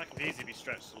that could easily be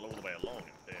stretched all the way along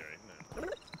in theory, isn't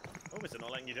it? Oh, is it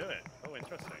not letting you do it? Oh,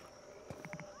 interesting.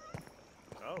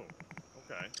 Oh,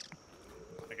 okay.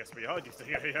 I guess we are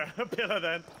using a pillar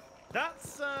then.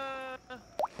 That's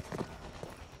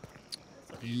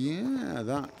Yeah,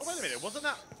 that's... Oh, wait a minute. Wasn't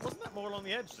that more along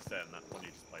the edge just then? That one you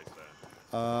just placed there.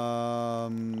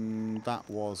 That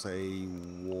was a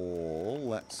wall.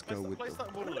 Let's go with Place the...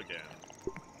 that wall again.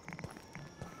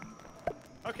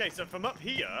 Okay, so from up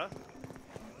here,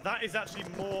 that is actually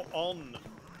more on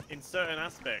in certain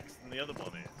aspects than the other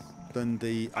one is. Than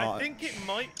the I think it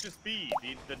might just be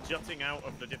the jutting out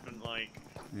of the different, like,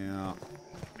 yeah.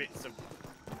 bits of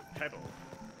pebble.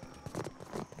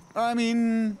 I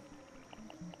mean...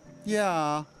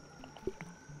 Yeah.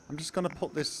 I'm just going to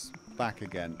put this back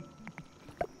again.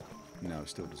 No, it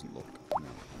still doesn't look... No.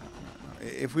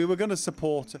 If we were going to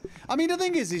support... I mean, the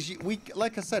thing is we,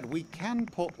 like I said, we can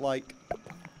put, like...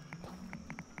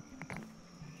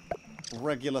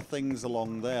 regular things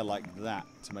along there like that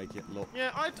to make it look...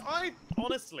 Yeah, I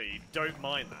honestly don't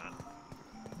mind that.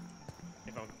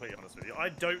 If I'm completely honest with you. I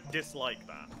don't dislike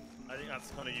that. I think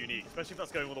that's kind of unique, especially if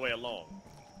that's going all the way along.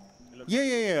 It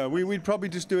Yeah. We'd probably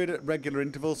just do it at regular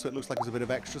intervals so it looks like there's a bit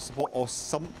of extra support or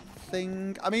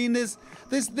something. I mean, there's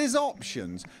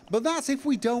options, but that's if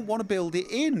we don't want to build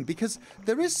it in, because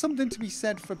there is something to be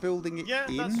said for building it in. Yeah,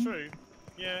 that's true.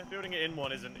 Yeah, building it in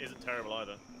one isn't terrible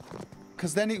either.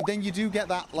 Because then you do get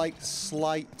that like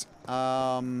slight.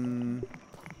 It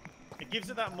gives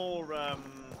it that more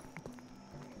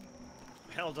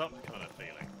held up kind of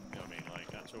feeling. You know what I mean?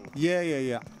 Like actual.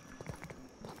 Yeah.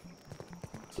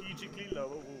 Strategically lower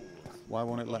walls. Why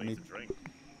won't it let me? Drink.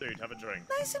 Dude, have a drink.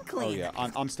 Nice and clean. Oh yeah,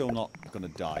 I'm still not gonna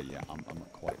die yet. I'm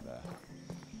not quite there.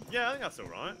 Yeah, I think that's all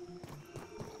right.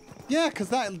 Yeah, because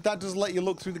that does let you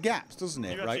look through the gaps, doesn't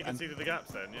it? You actually can see through the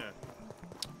gaps then, yeah.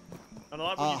 And I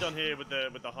like what you've done here with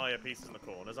the higher pieces in the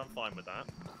corners. I'm fine with that.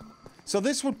 So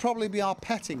this would probably be our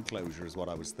pet enclosure, is what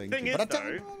I was thinking. Thing is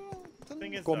though,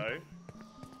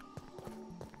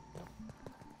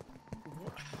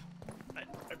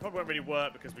 it probably won't really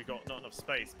work because we've got not enough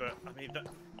space. But I mean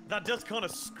that does kind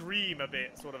of scream a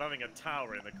bit, sort of having a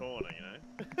tower in the corner, you know.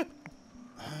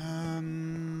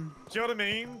 Do you know what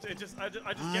I mean? I just get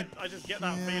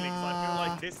that feeling. Cause I feel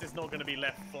like this is not going to be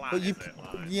left flat. But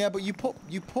yeah, but you put.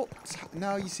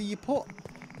 No, you see, you put.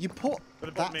 But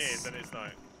the problem is, then it's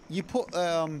like. You put.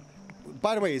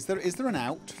 By the way, is there an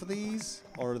out for these,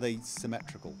 or are they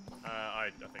symmetrical?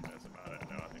 I think that's about it.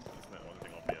 No, I think that's not one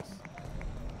thing obvious.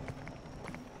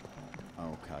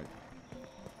 Okay.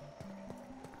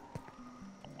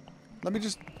 Let me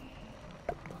just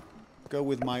go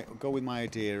with my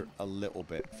idea a little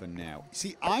bit for now.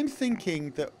 See, I'm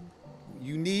thinking that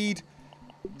you need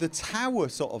the tower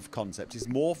sort of concept is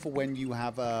more for when you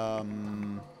have a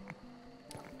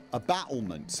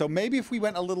battlement. So maybe if we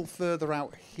went a little further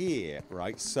out here,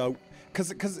 right? So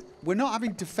because we're not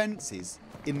having defenses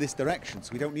in this direction,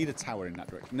 so we don't need a tower in that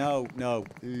direction. No. No,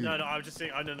 I was just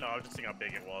thinking. I was just thinking how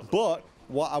big it was. But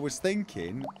what I was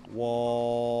thinking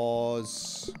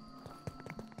was,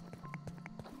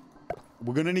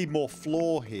 we're going to need more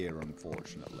floor here,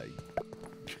 unfortunately.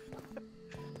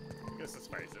 Let's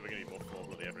just face it, we're going to need more floor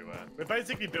bloody everywhere. We're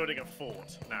basically building a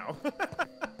fort now.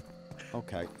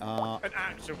 Okay. An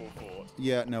actual fort.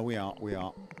 Yeah, no, we are.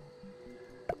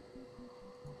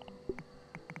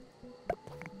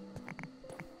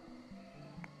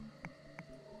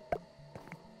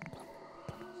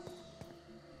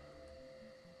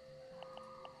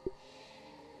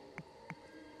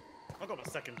 I've got my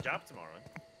second jab tomorrow.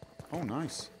 Oh,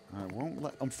 nice. I won't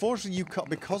let. Unfortunately, you cut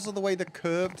because of the way the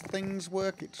curved things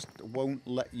work. It just won't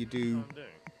let you do.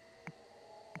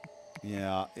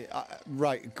 Yeah.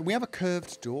 Right. Can we have a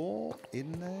curved door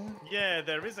in there? Yeah,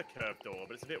 there is a curved door,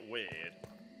 but it's a bit weird.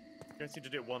 You don't seem to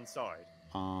do it one side.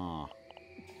 Ah.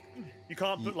 You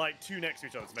can't put like two next to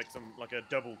each other to make some like a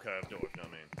double curved door. If you know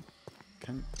what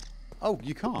I mean. Oh,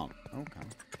 you can't. Okay.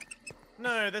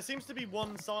 No, there seems to be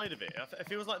one side of it. It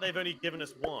feels like they've only given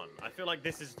us one. I feel like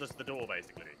this is just the door,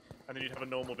 basically. And then you'd have a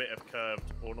normal bit of curved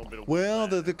or normal bit of... Well,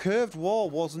 the curved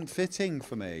wall wasn't fitting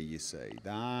for me, you see.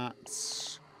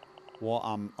 That's what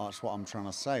I'm trying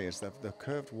to say, is that the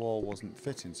curved wall wasn't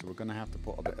fitting, so we're going to have to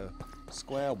put a bit of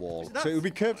square wall. So it would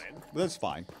be curved... That's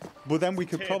fine. But then we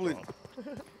could probably...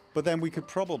 But then we could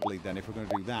probably, then, if we're going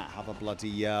to do that, have a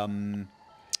bloody... oh,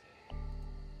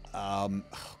 God.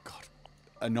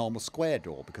 A normal square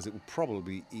door, because it would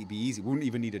probably be easy. We wouldn't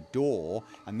even need a door.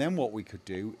 And then what we could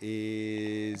do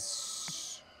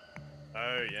is...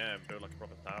 Oh, yeah, build like a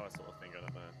proper tower sort of thing out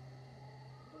of there.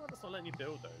 Well, that's not letting you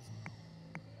build those.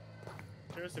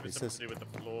 Curious if it's something to do with the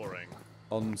flooring.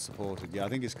 Unsupported. Yeah, I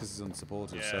think it's because it's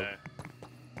unsupported. Yeah. So.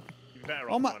 You'd be better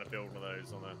off trying to build one of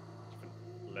those on a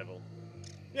different level.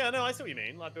 Yeah, no, I see what you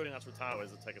mean. Like building actual towers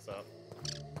that take us up.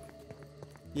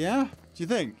 Yeah? Do you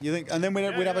think? And then we'd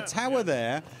have a tower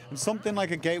there and something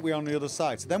like a gateway on the other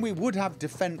side. So then we would have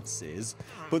defences,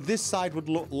 but this side would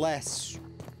look less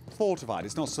fortified.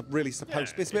 It's not really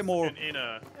supposed to be. It's a bit more... An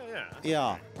inner...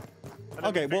 Yeah.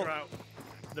 Okay, well...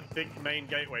 The big main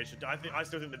gateway should... I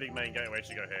still think the big main gateway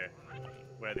should go here.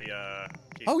 Where the...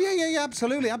 Oh, yeah,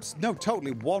 absolutely. No,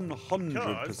 totally.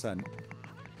 100%.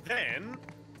 Then...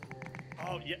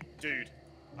 Oh, yeah, dude.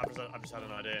 I've just had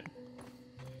an idea.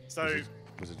 So...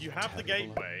 You have the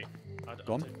gateway. I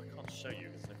can't show you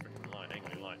because there's no freaking light. Ain't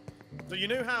any light. So you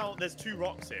know how there's two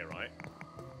rocks here, right?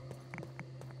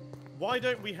 Why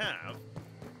don't we have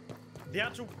the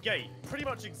actual gate pretty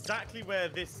much exactly where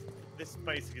this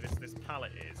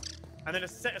pallet is, and then a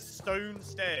set of stone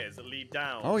stairs that lead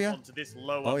down onto this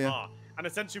lower part, and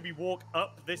essentially we walk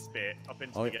up this bit up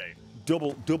into the gate.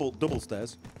 Double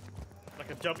stairs. Like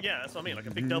a double, yeah, that's what I mean. Like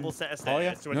a big double set of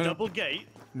stairs to a double gate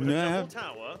with a double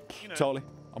tower. You know,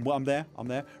 I'm there. I'm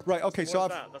there. Right. Okay. So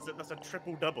What's that? That's a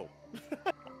triple double.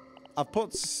 I've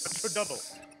put A double.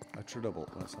 A double.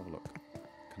 Let's have a look.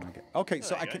 Can I get? Okay.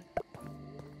 So There I you can.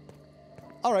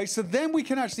 All right. So then we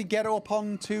can actually get up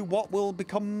onto what will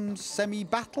become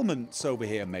semi-battlements over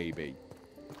here, maybe,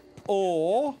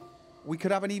 or we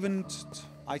could have an even.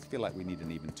 I feel like we need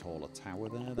an even taller tower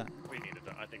there. That.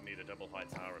 I think need a double high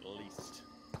tower at least.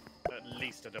 At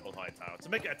least a double high tower. To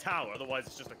make it a tower, otherwise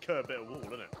it's just a curved bit of wall,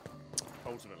 isn't it?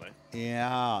 Ultimately.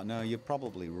 Yeah, no, you're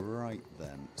probably right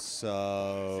then.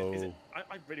 So... Is it,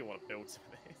 I really want to build some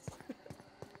of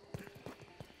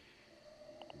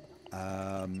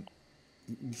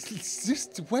this.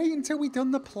 Just wait until we've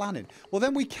done the planning. Well,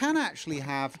 then we can actually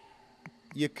have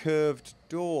your curved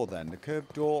door then. The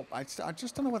curved door, I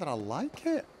just don't know whether I like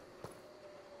it.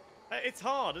 It's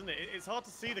hard, isn't it? It's hard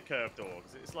to see the curved door,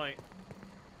 because it's like...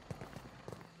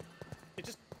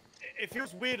 It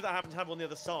feels weird that I happen to have on the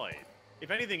other side.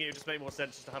 If anything, it would just make more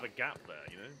sense just to have a gap there,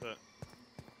 you know?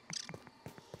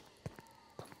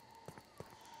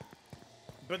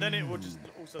 But then it would just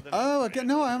also... Then Oh, again,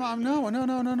 no,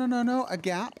 no, a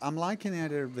gap. I'm liking the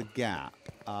idea of the gap.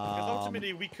 Because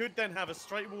ultimately, we could then have a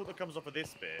straight wall that comes off of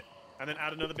this bit, and then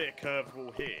add another bit of curved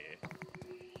wall here.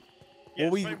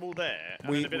 Yeah, Well, straight wall there,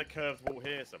 and then a bit of curved wall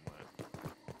here somewhere.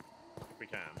 If we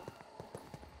can.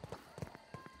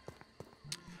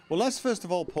 Well, let's first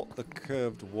of all put the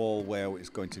curved wall where it's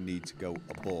going to need to go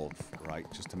above, right?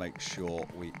 Just to make sure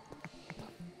we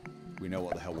know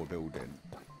what the hell we're building.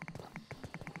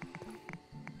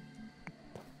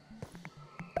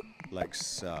 Like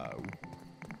so.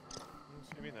 What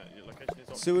do you mean that? Your location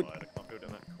is So occupied. I can't build it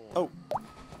in that corner. Oh.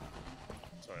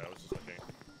 Sorry, I was just looking.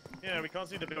 Yeah, we can't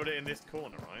seem to build it in this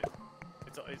corner, right?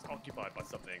 It's occupied by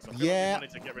something. So I feel like we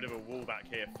wanted to get rid of a wall back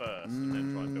here first, and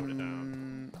then try and build it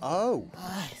down. Oh.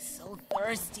 So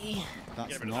thirsty.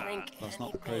 That's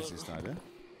not the craziest idea.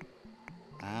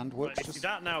 And Right, whoops. see,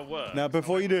 that now works. Now,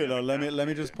 before you do it, though, let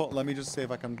me just see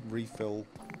if I can refill.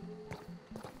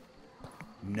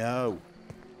 No.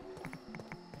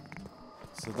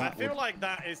 So that I feel like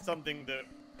that is something that...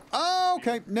 Oh,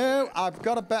 okay. No, I've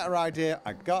got a better idea.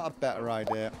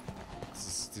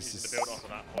 This is... to build off of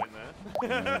that point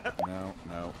there.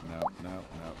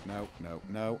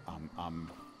 No.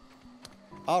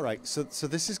 All right. So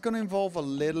this is going to involve a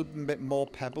little bit more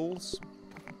pebbles.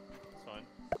 It's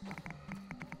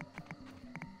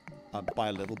fine. By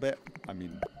a little bit, I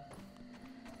mean...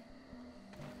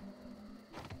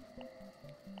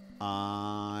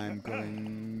 I'm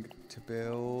going to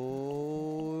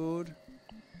build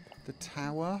the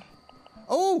tower.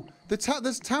 Oh,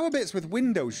 there's tower bits with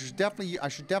windows. I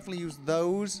should definitely use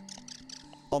those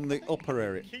on the upper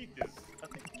area. I think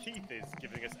Keith is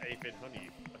giving us aphid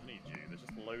honeydew. There's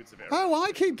just loads of it. Oh,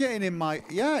 I keep getting in my...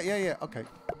 Yeah. Okay.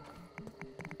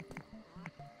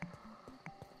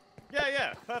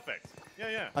 Yeah. Perfect.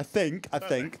 Yeah. I think.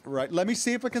 Right, let me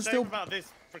see if I can still... about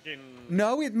this freaking...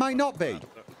 No, it might not be.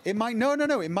 It might... No,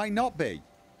 it might not be.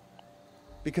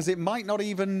 Because it might not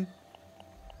even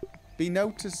be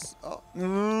noticed... Oh,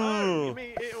 you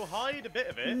mean it'll hide a bit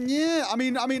of it? Yeah, I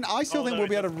mean, I still think we'll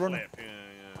be able to run... Yeah.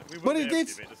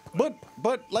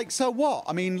 But like, so what?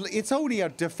 I mean, it's only a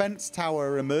defense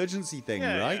tower emergency thing,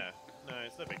 right? Yeah. No,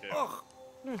 it's no big deal.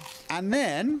 And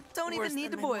then... Don't even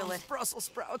need to boil it. Brussels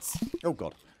sprouts. Oh,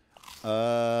 God.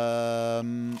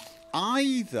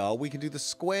 Either we can do the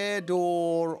square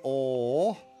door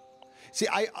or... See,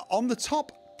 on the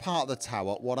top part of the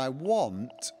tower, what I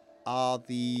want are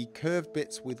the curved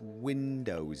bits with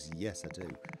windows. Yes, I do.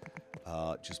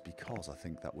 Just because I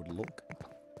think that would look...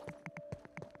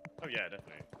 Oh, yeah,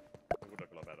 definitely. It would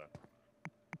look a lot better.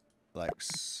 Like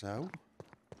so.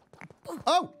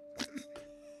 Oh!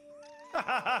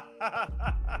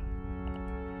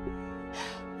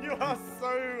 You are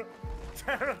so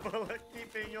terrible at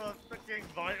keeping your freaking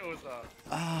vitals up.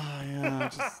 Ah, yeah.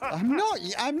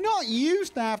 I'm not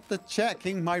used to after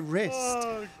checking my wrist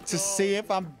to see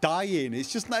if I'm dying.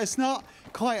 It's not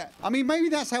quite. I mean, maybe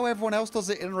that's how everyone else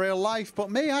does it in real life, but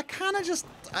me, I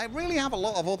really have a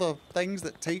lot of other things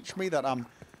that teach me that I'm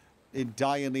in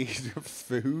dire need of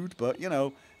food. But you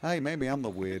know, hey, maybe I'm the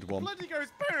weird one. Bloody goes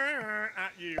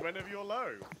at you whenever you're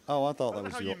low. Oh, I thought that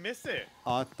was how you miss it.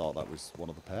 I thought that was one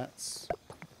of the pets.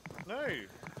 No, I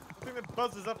think it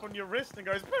buzzes up on your wrist and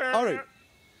goes. All right.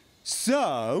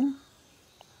 So,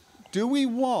 do we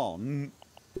want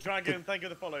Dragon? Thank you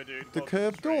for the follow, dude. the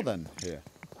curved door then here?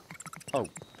 Oh,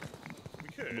 we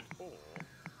could, or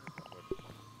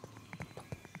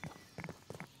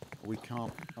we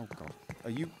can't. Oh God, are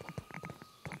you?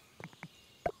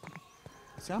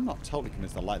 See, I'm not totally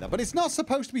convinced I like that, but it's not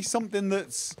supposed to be something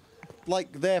that's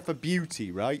like there for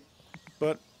beauty, right?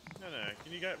 But No.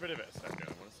 Can you get rid of it a second?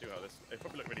 I want to see how this. It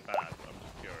probably look really bad, but I'm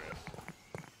just curious.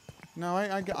 no,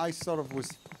 I sort of was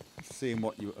seeing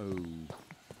what you. Oh,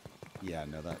 yeah,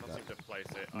 no, I can't seem to place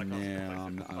it. I can't Yeah,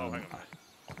 seem to place it. I'm- Oh, hang on.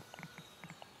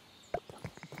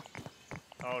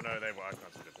 Oh no, they were. I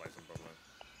can't seem to place them properly.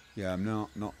 yeah, I'm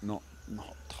not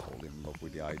totally in love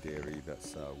with the idea either.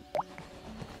 So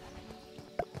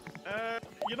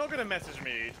You're not going to message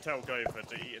me to tell Gopher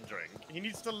to eat and drink. He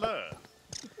needs to learn.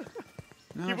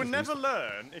 no, He I would just never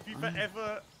learn if you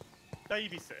forever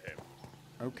babysit him.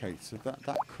 Okay, so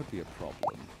that could be a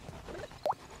problem.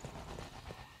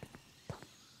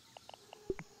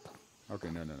 Okay,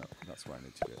 no. That's why I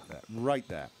need to do it there. Right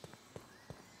there.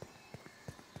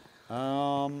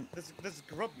 There's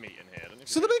grub meat in here.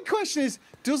 So the big question is,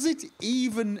 does it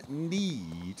even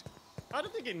need... I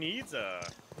don't think it needs a...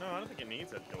 No, I don't think it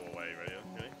needs a doorway,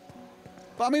 really.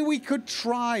 But I mean, we could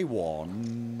try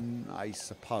one, I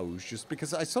suppose, just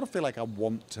because I sort of feel like I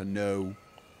want to know...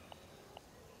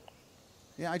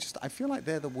 Yeah, I feel like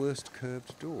they're the worst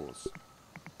curved doors.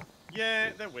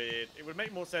 Yeah, they're weird. It would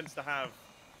make more sense to have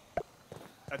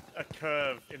a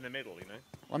curve in the middle, you know?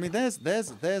 I mean, there's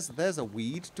a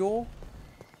weed door.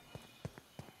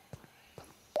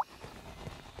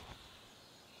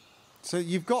 So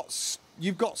you've got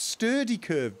sturdy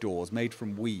curved doors made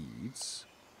from weeds.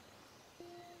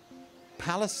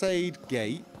 Palisade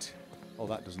gate. Oh,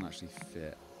 that doesn't actually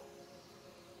fit.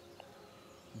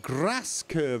 Grass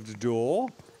curved door.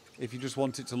 If you just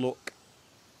want it to look.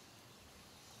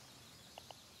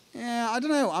 Yeah, I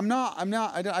don't know.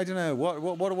 I don't know.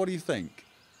 What do you think?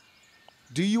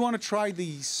 Do you want to try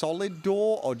the solid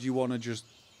door, or do you want to just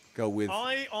go with...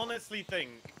 I honestly think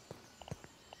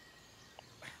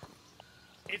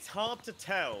it's hard to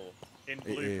tell in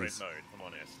blueprint is. mode, if I'm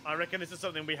honest. I reckon this is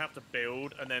something we have to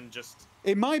build and then just...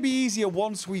 It might be easier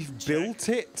once we've built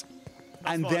it,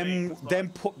 and what I mean,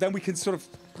 then we can sort of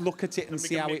look at it and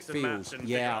see how it feels. And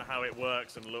figure out how it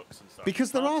works and looks and stuff. Because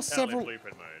It's there hard are to tell in several...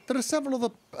 blueprint mode. There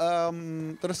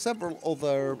are several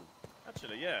other...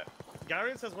 Actually, yeah.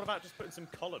 Garion says, what about just putting some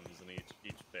columns in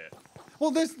each bit?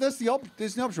 Well, there's the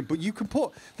option, but you can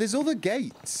put... There's other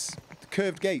gates,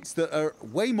 curved gates, that are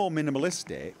way more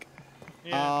minimalistic,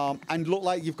 Yeah. and look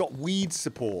like you've got weed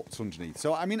supports underneath.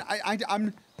 So, I mean,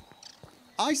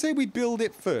 I say we build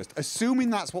it first, assuming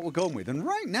that's what we're going with. And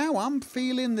right now, I'm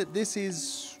feeling that this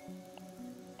is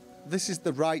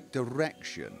the right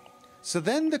direction. So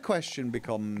then the question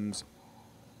becomes...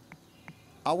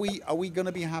 Are we going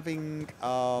to be having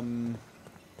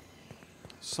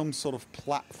some sort of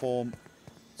platform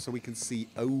so we can see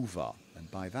over?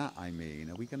 And by that I mean,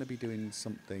 are we going to be doing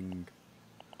something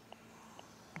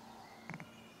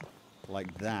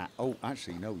like that? Oh,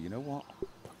 actually, no. You know what?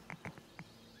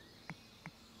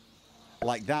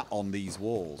 Like that on these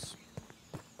walls.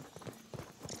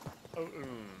 Oh,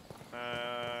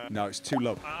 No, it's too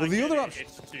low. I Well, the get other it, option...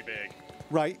 It's too big.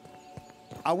 Right.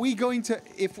 Are we going to...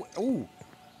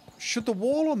 should the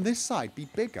wall on this side be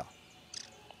bigger?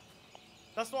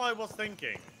 That's what I was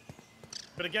thinking.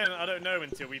 But again, I don't know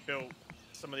until we built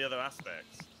some of the other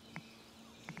aspects.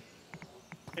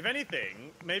 If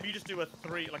anything, maybe you just do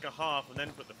like a half and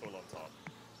then put the full on top.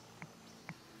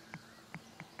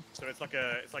 So it's like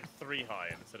 3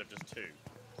 high instead of just 2.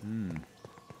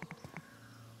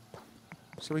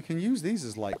 So we can use these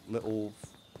as like little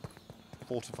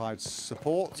fortified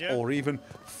supports, or even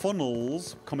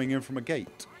funnels coming in from a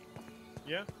gate.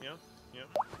 Yeah.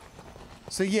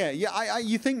 So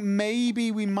you think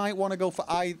maybe we might want to go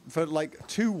for like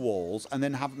 2 walls and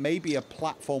then have maybe a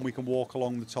platform we can walk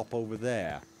along the top over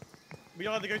there. We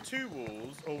either go 2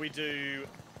 walls or we do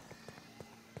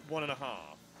 1.5,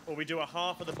 or we do a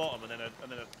half at the bottom and then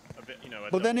a bit, you know.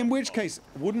 But then in which case,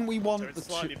 wouldn't we want so it's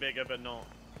slightly bigger but not?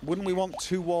 Wouldn't we want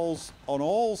 2 walls on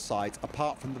all sides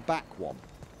apart from the back one?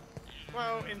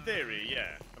 Well, in theory,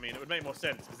 yeah. I mean, it would make more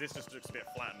sense because this just looks a bit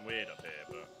flat and weird up here,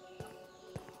 but...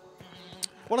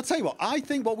 Well, I'll tell you what. I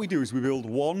think what we do is we build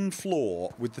 1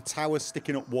 floor with the tower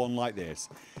sticking up one like this,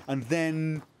 and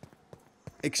then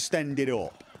extend it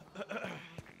up.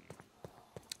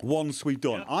 Once we've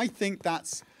done. I think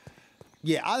that's...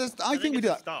 Yeah, I think we do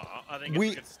that. I think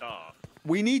it's a good start.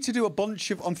 We need to do a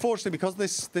bunch of... Unfortunately, because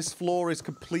this floor is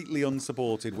completely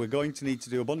unsupported, we're going to need to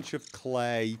do a bunch of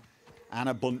clay and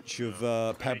a bunch of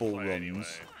pebble runs. Anyway.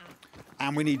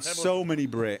 And we need so many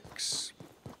bricks.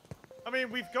 I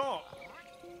mean, we've got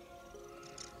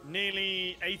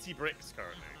nearly 80 bricks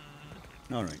currently.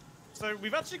 All right. So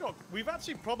we've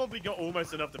actually probably got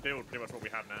almost enough to build pretty much what we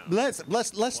have now. Let's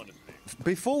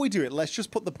before we do it, let's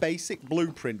just put the basic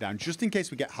blueprint down, just in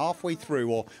case we get halfway through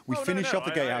or we finish off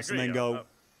the gatehouse and then go.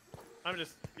 I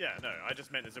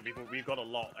just meant that we've got a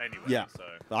lot anyway. Yeah. So.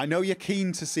 I know you're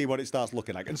keen to see what it starts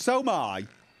looking like, and so am I.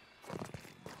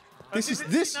 This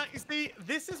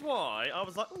is why I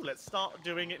was like, oh, let's start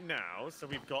doing it now. So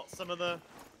we've got some of the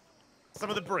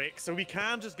bricks, so we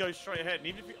can just go straight ahead. And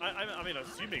even if I mean,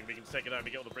 assuming we can take it down and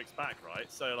get all the bricks back,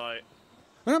 right? So like.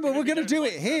 No, but we're going to do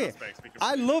it here.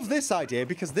 I love this idea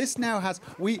because this now has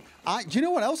do you know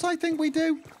what else I think we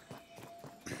do?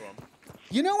 Go on.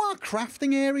 You know our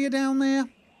crafting area down there?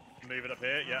 Move it up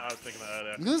here? Yeah, I was thinking that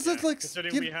earlier.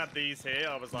 Considering we had these here,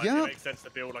 I was like, it makes sense to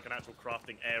build like an actual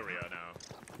crafting area now.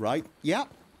 Right, yeah.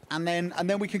 And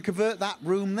then we can convert that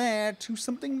room there to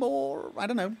something more, I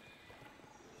don't know.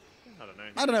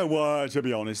 I don't know what, to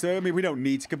be honest. I mean, we don't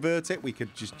need to convert it. We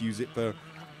could just use it for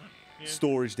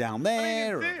storage down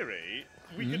there. I mean, in theory,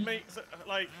 we could make,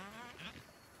 like...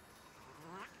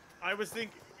 I was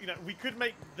thinking, you know, we could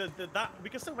make we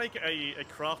could still make it a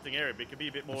crafting area, but it could be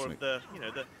a bit more of the, you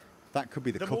know, that could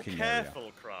be the cooking area. More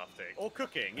careful crafting. Or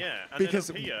cooking, yeah. And because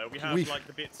then up here, we have, like,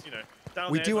 the bits, you know,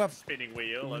 down there, like, spinning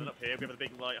wheel, and up here, we have the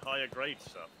big, like, higher grade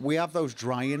stuff. We have those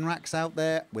drying racks out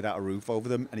there without a roof over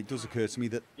them, and it does occur to me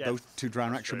that those 2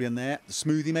 drying racks should be in there. The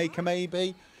smoothie maker,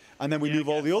 maybe. And then we move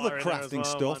all the other crafting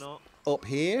stuff up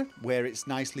here, where it's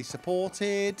nicely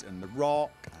supported, and the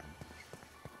rock.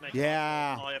 Make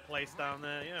a higher place down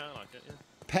there. Yeah, I like it,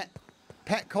 yeah.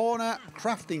 Pet corner,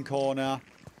 crafting corner,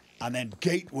 and then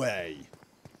gateway.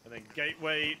 And then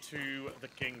gateway to the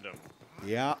kingdom.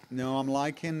 Yeah, no, I'm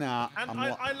liking that. And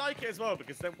I like it as well,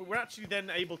 because then we're actually then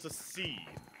able to see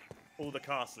all the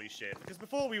castle shit. Because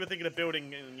before we were thinking of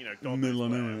building in, you know, God knows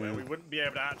where we wouldn't be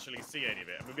able to actually see any of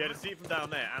it. And we'll be able to see it from down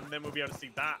there, and then we'll be able to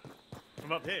see that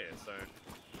from up here, so...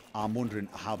 I'm wondering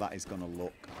how that is going to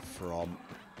look from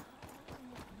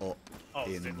up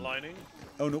in... zip lining?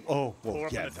 Oh, no. Oh, well,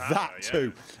 yeah, that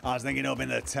too. I was thinking up in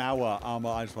the tower.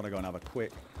 I just want to go and have a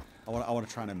quick... I want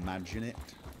to try and imagine it.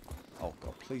 Oh,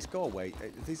 God, please go away.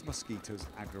 These mosquitoes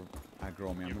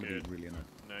aggro me. I'm going to be really annoyed.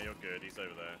 No, you're good. He's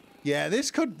over there. Yeah,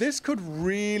 this could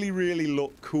really, really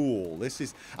look cool.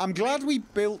 I'm glad we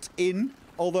built in,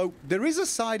 although there is a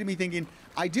side of me thinking,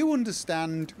 I do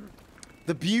understand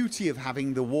the beauty of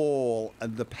having the wall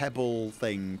and the pebble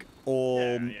thing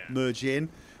all merge in,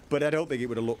 but I don't think it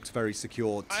would have looked very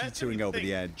secure, teetering over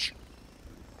the edge.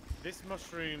 This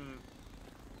mushroom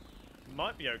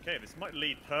might be okay. This might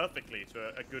lead perfectly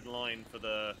to a good line for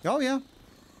the... Oh, yeah.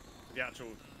 The actual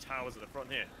towers at the front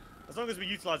here. As long as we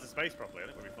utilise the space properly, I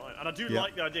think we'll be fine. And I do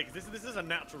like the idea, because this is a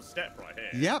natural step right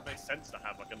here. Yep. It makes sense to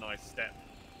have, like, a nice step.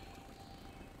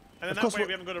 And then that way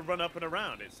we haven't got to run up and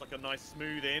around. It's like a nice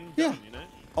smooth in, done, you know?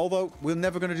 Although, we're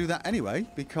never going to do that anyway,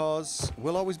 because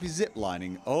we'll always be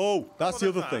zip-lining. Oh, that's the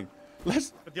other thing.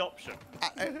 But the option.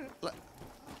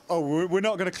 Oh, we're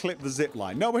not going to clip the zip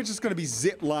line. No, we're just going to be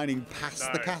zip lining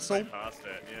past the castle. Past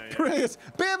it. Yeah. Brilliant.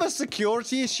 Bit of a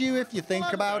security issue if you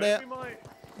think about it.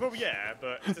 Well, yeah,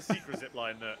 but it's a secret zip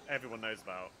line that everyone knows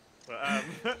about.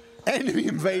 But enemy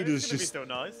invaders it's just... It's going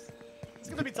to be still nice. It's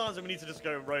going to be times when we need to just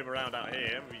go and roam around out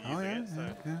here.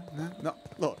 No,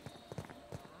 look.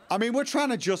 I mean, we're trying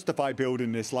to justify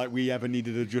building this like we ever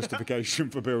needed a justification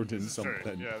for building something.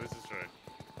 True. Yeah, this is true.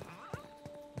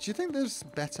 Do you think there's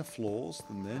better floors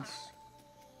than this?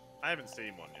 I haven't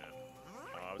seen one yet.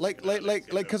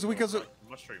 Because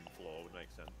mushroom floor would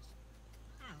make sense.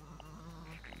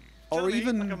 Or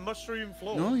even like a mushroom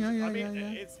floor. No, yeah. I mean,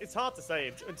 it's hard to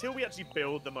say until we actually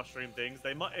build the mushroom things.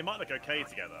 It might look okay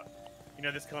together. You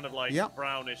know, this kind of like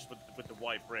brownish with the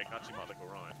white brick actually might look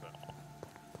alright. But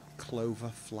clover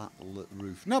flat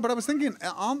roof. No, but I was thinking,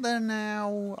 aren't there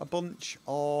now a bunch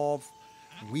of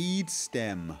weed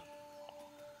stem?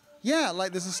 Yeah,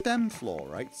 like there's a stem floor,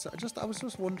 right? So I was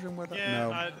just wondering whether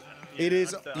it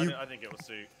is. I think it will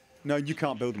suit. No, you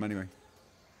can't build them anyway. Oh,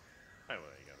 well,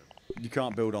 there you go then. You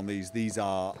can't build on these. These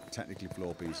are technically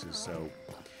floor pieces, so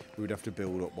we would have to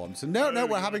build up one. So no,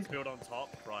 we're having build on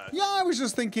top, right? Yeah, I was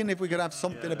just thinking if we could have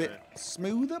something a bit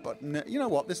smoother, but no, you know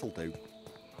what? This will do.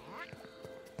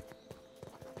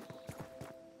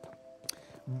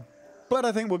 But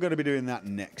I think we're going to be doing that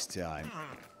next time.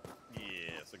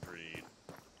 Yes, agreed.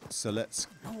 So let's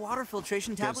no water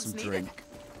filtration get tablets some needed. drink.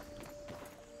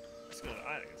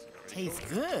 Tastes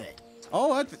good.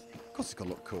 Oh, of course it's going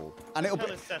to look cool. And it'll be...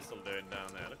 What is Cecil doing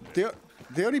down there?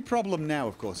 The only problem now,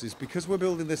 of course, is because we're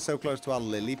building this so close to our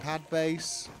lily pad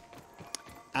base,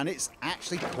 and it's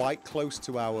actually quite close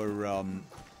to our...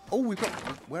 Oh, we've got...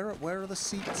 Where are the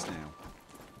seats now?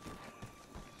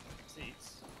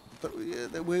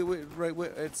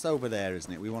 It's over there,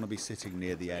 isn't it? We want to be sitting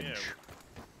near the edge. Yeah.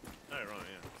 Oh, right,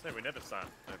 yeah. So we never sat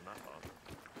over that part.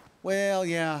 Well,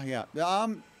 yeah.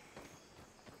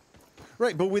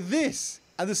 Right, but with this,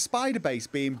 and the spider base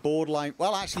being borderline...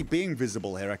 Well, actually being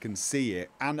visible here, I can see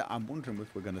it. And I'm wondering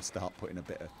if we're going to start putting a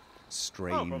bit of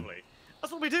strain. Oh, probably.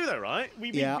 That's what we do, though, right?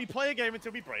 We play a game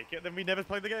until we break it, then we never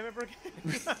play the game ever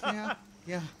again.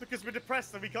 Yeah. Because we're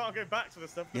depressed and we can't go back to the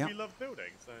stuff that we love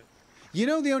building, so... You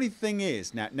know, the only thing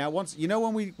is, now once... You know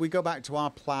when we go back to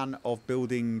our plan of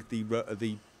building the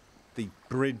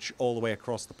bridge all the way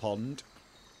across the pond?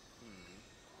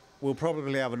 We'll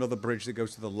probably have another bridge that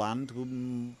goes to the land.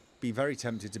 We'll be very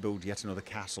tempted to build yet another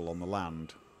castle on the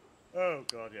land. Oh,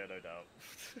 God, yeah, no doubt.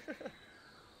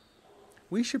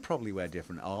 We should probably wear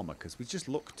different armour, because we just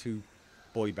look too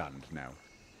boy band now.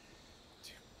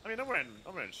 I mean, I'm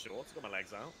wearing shorts, got my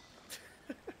legs out.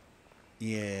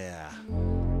 Yeah.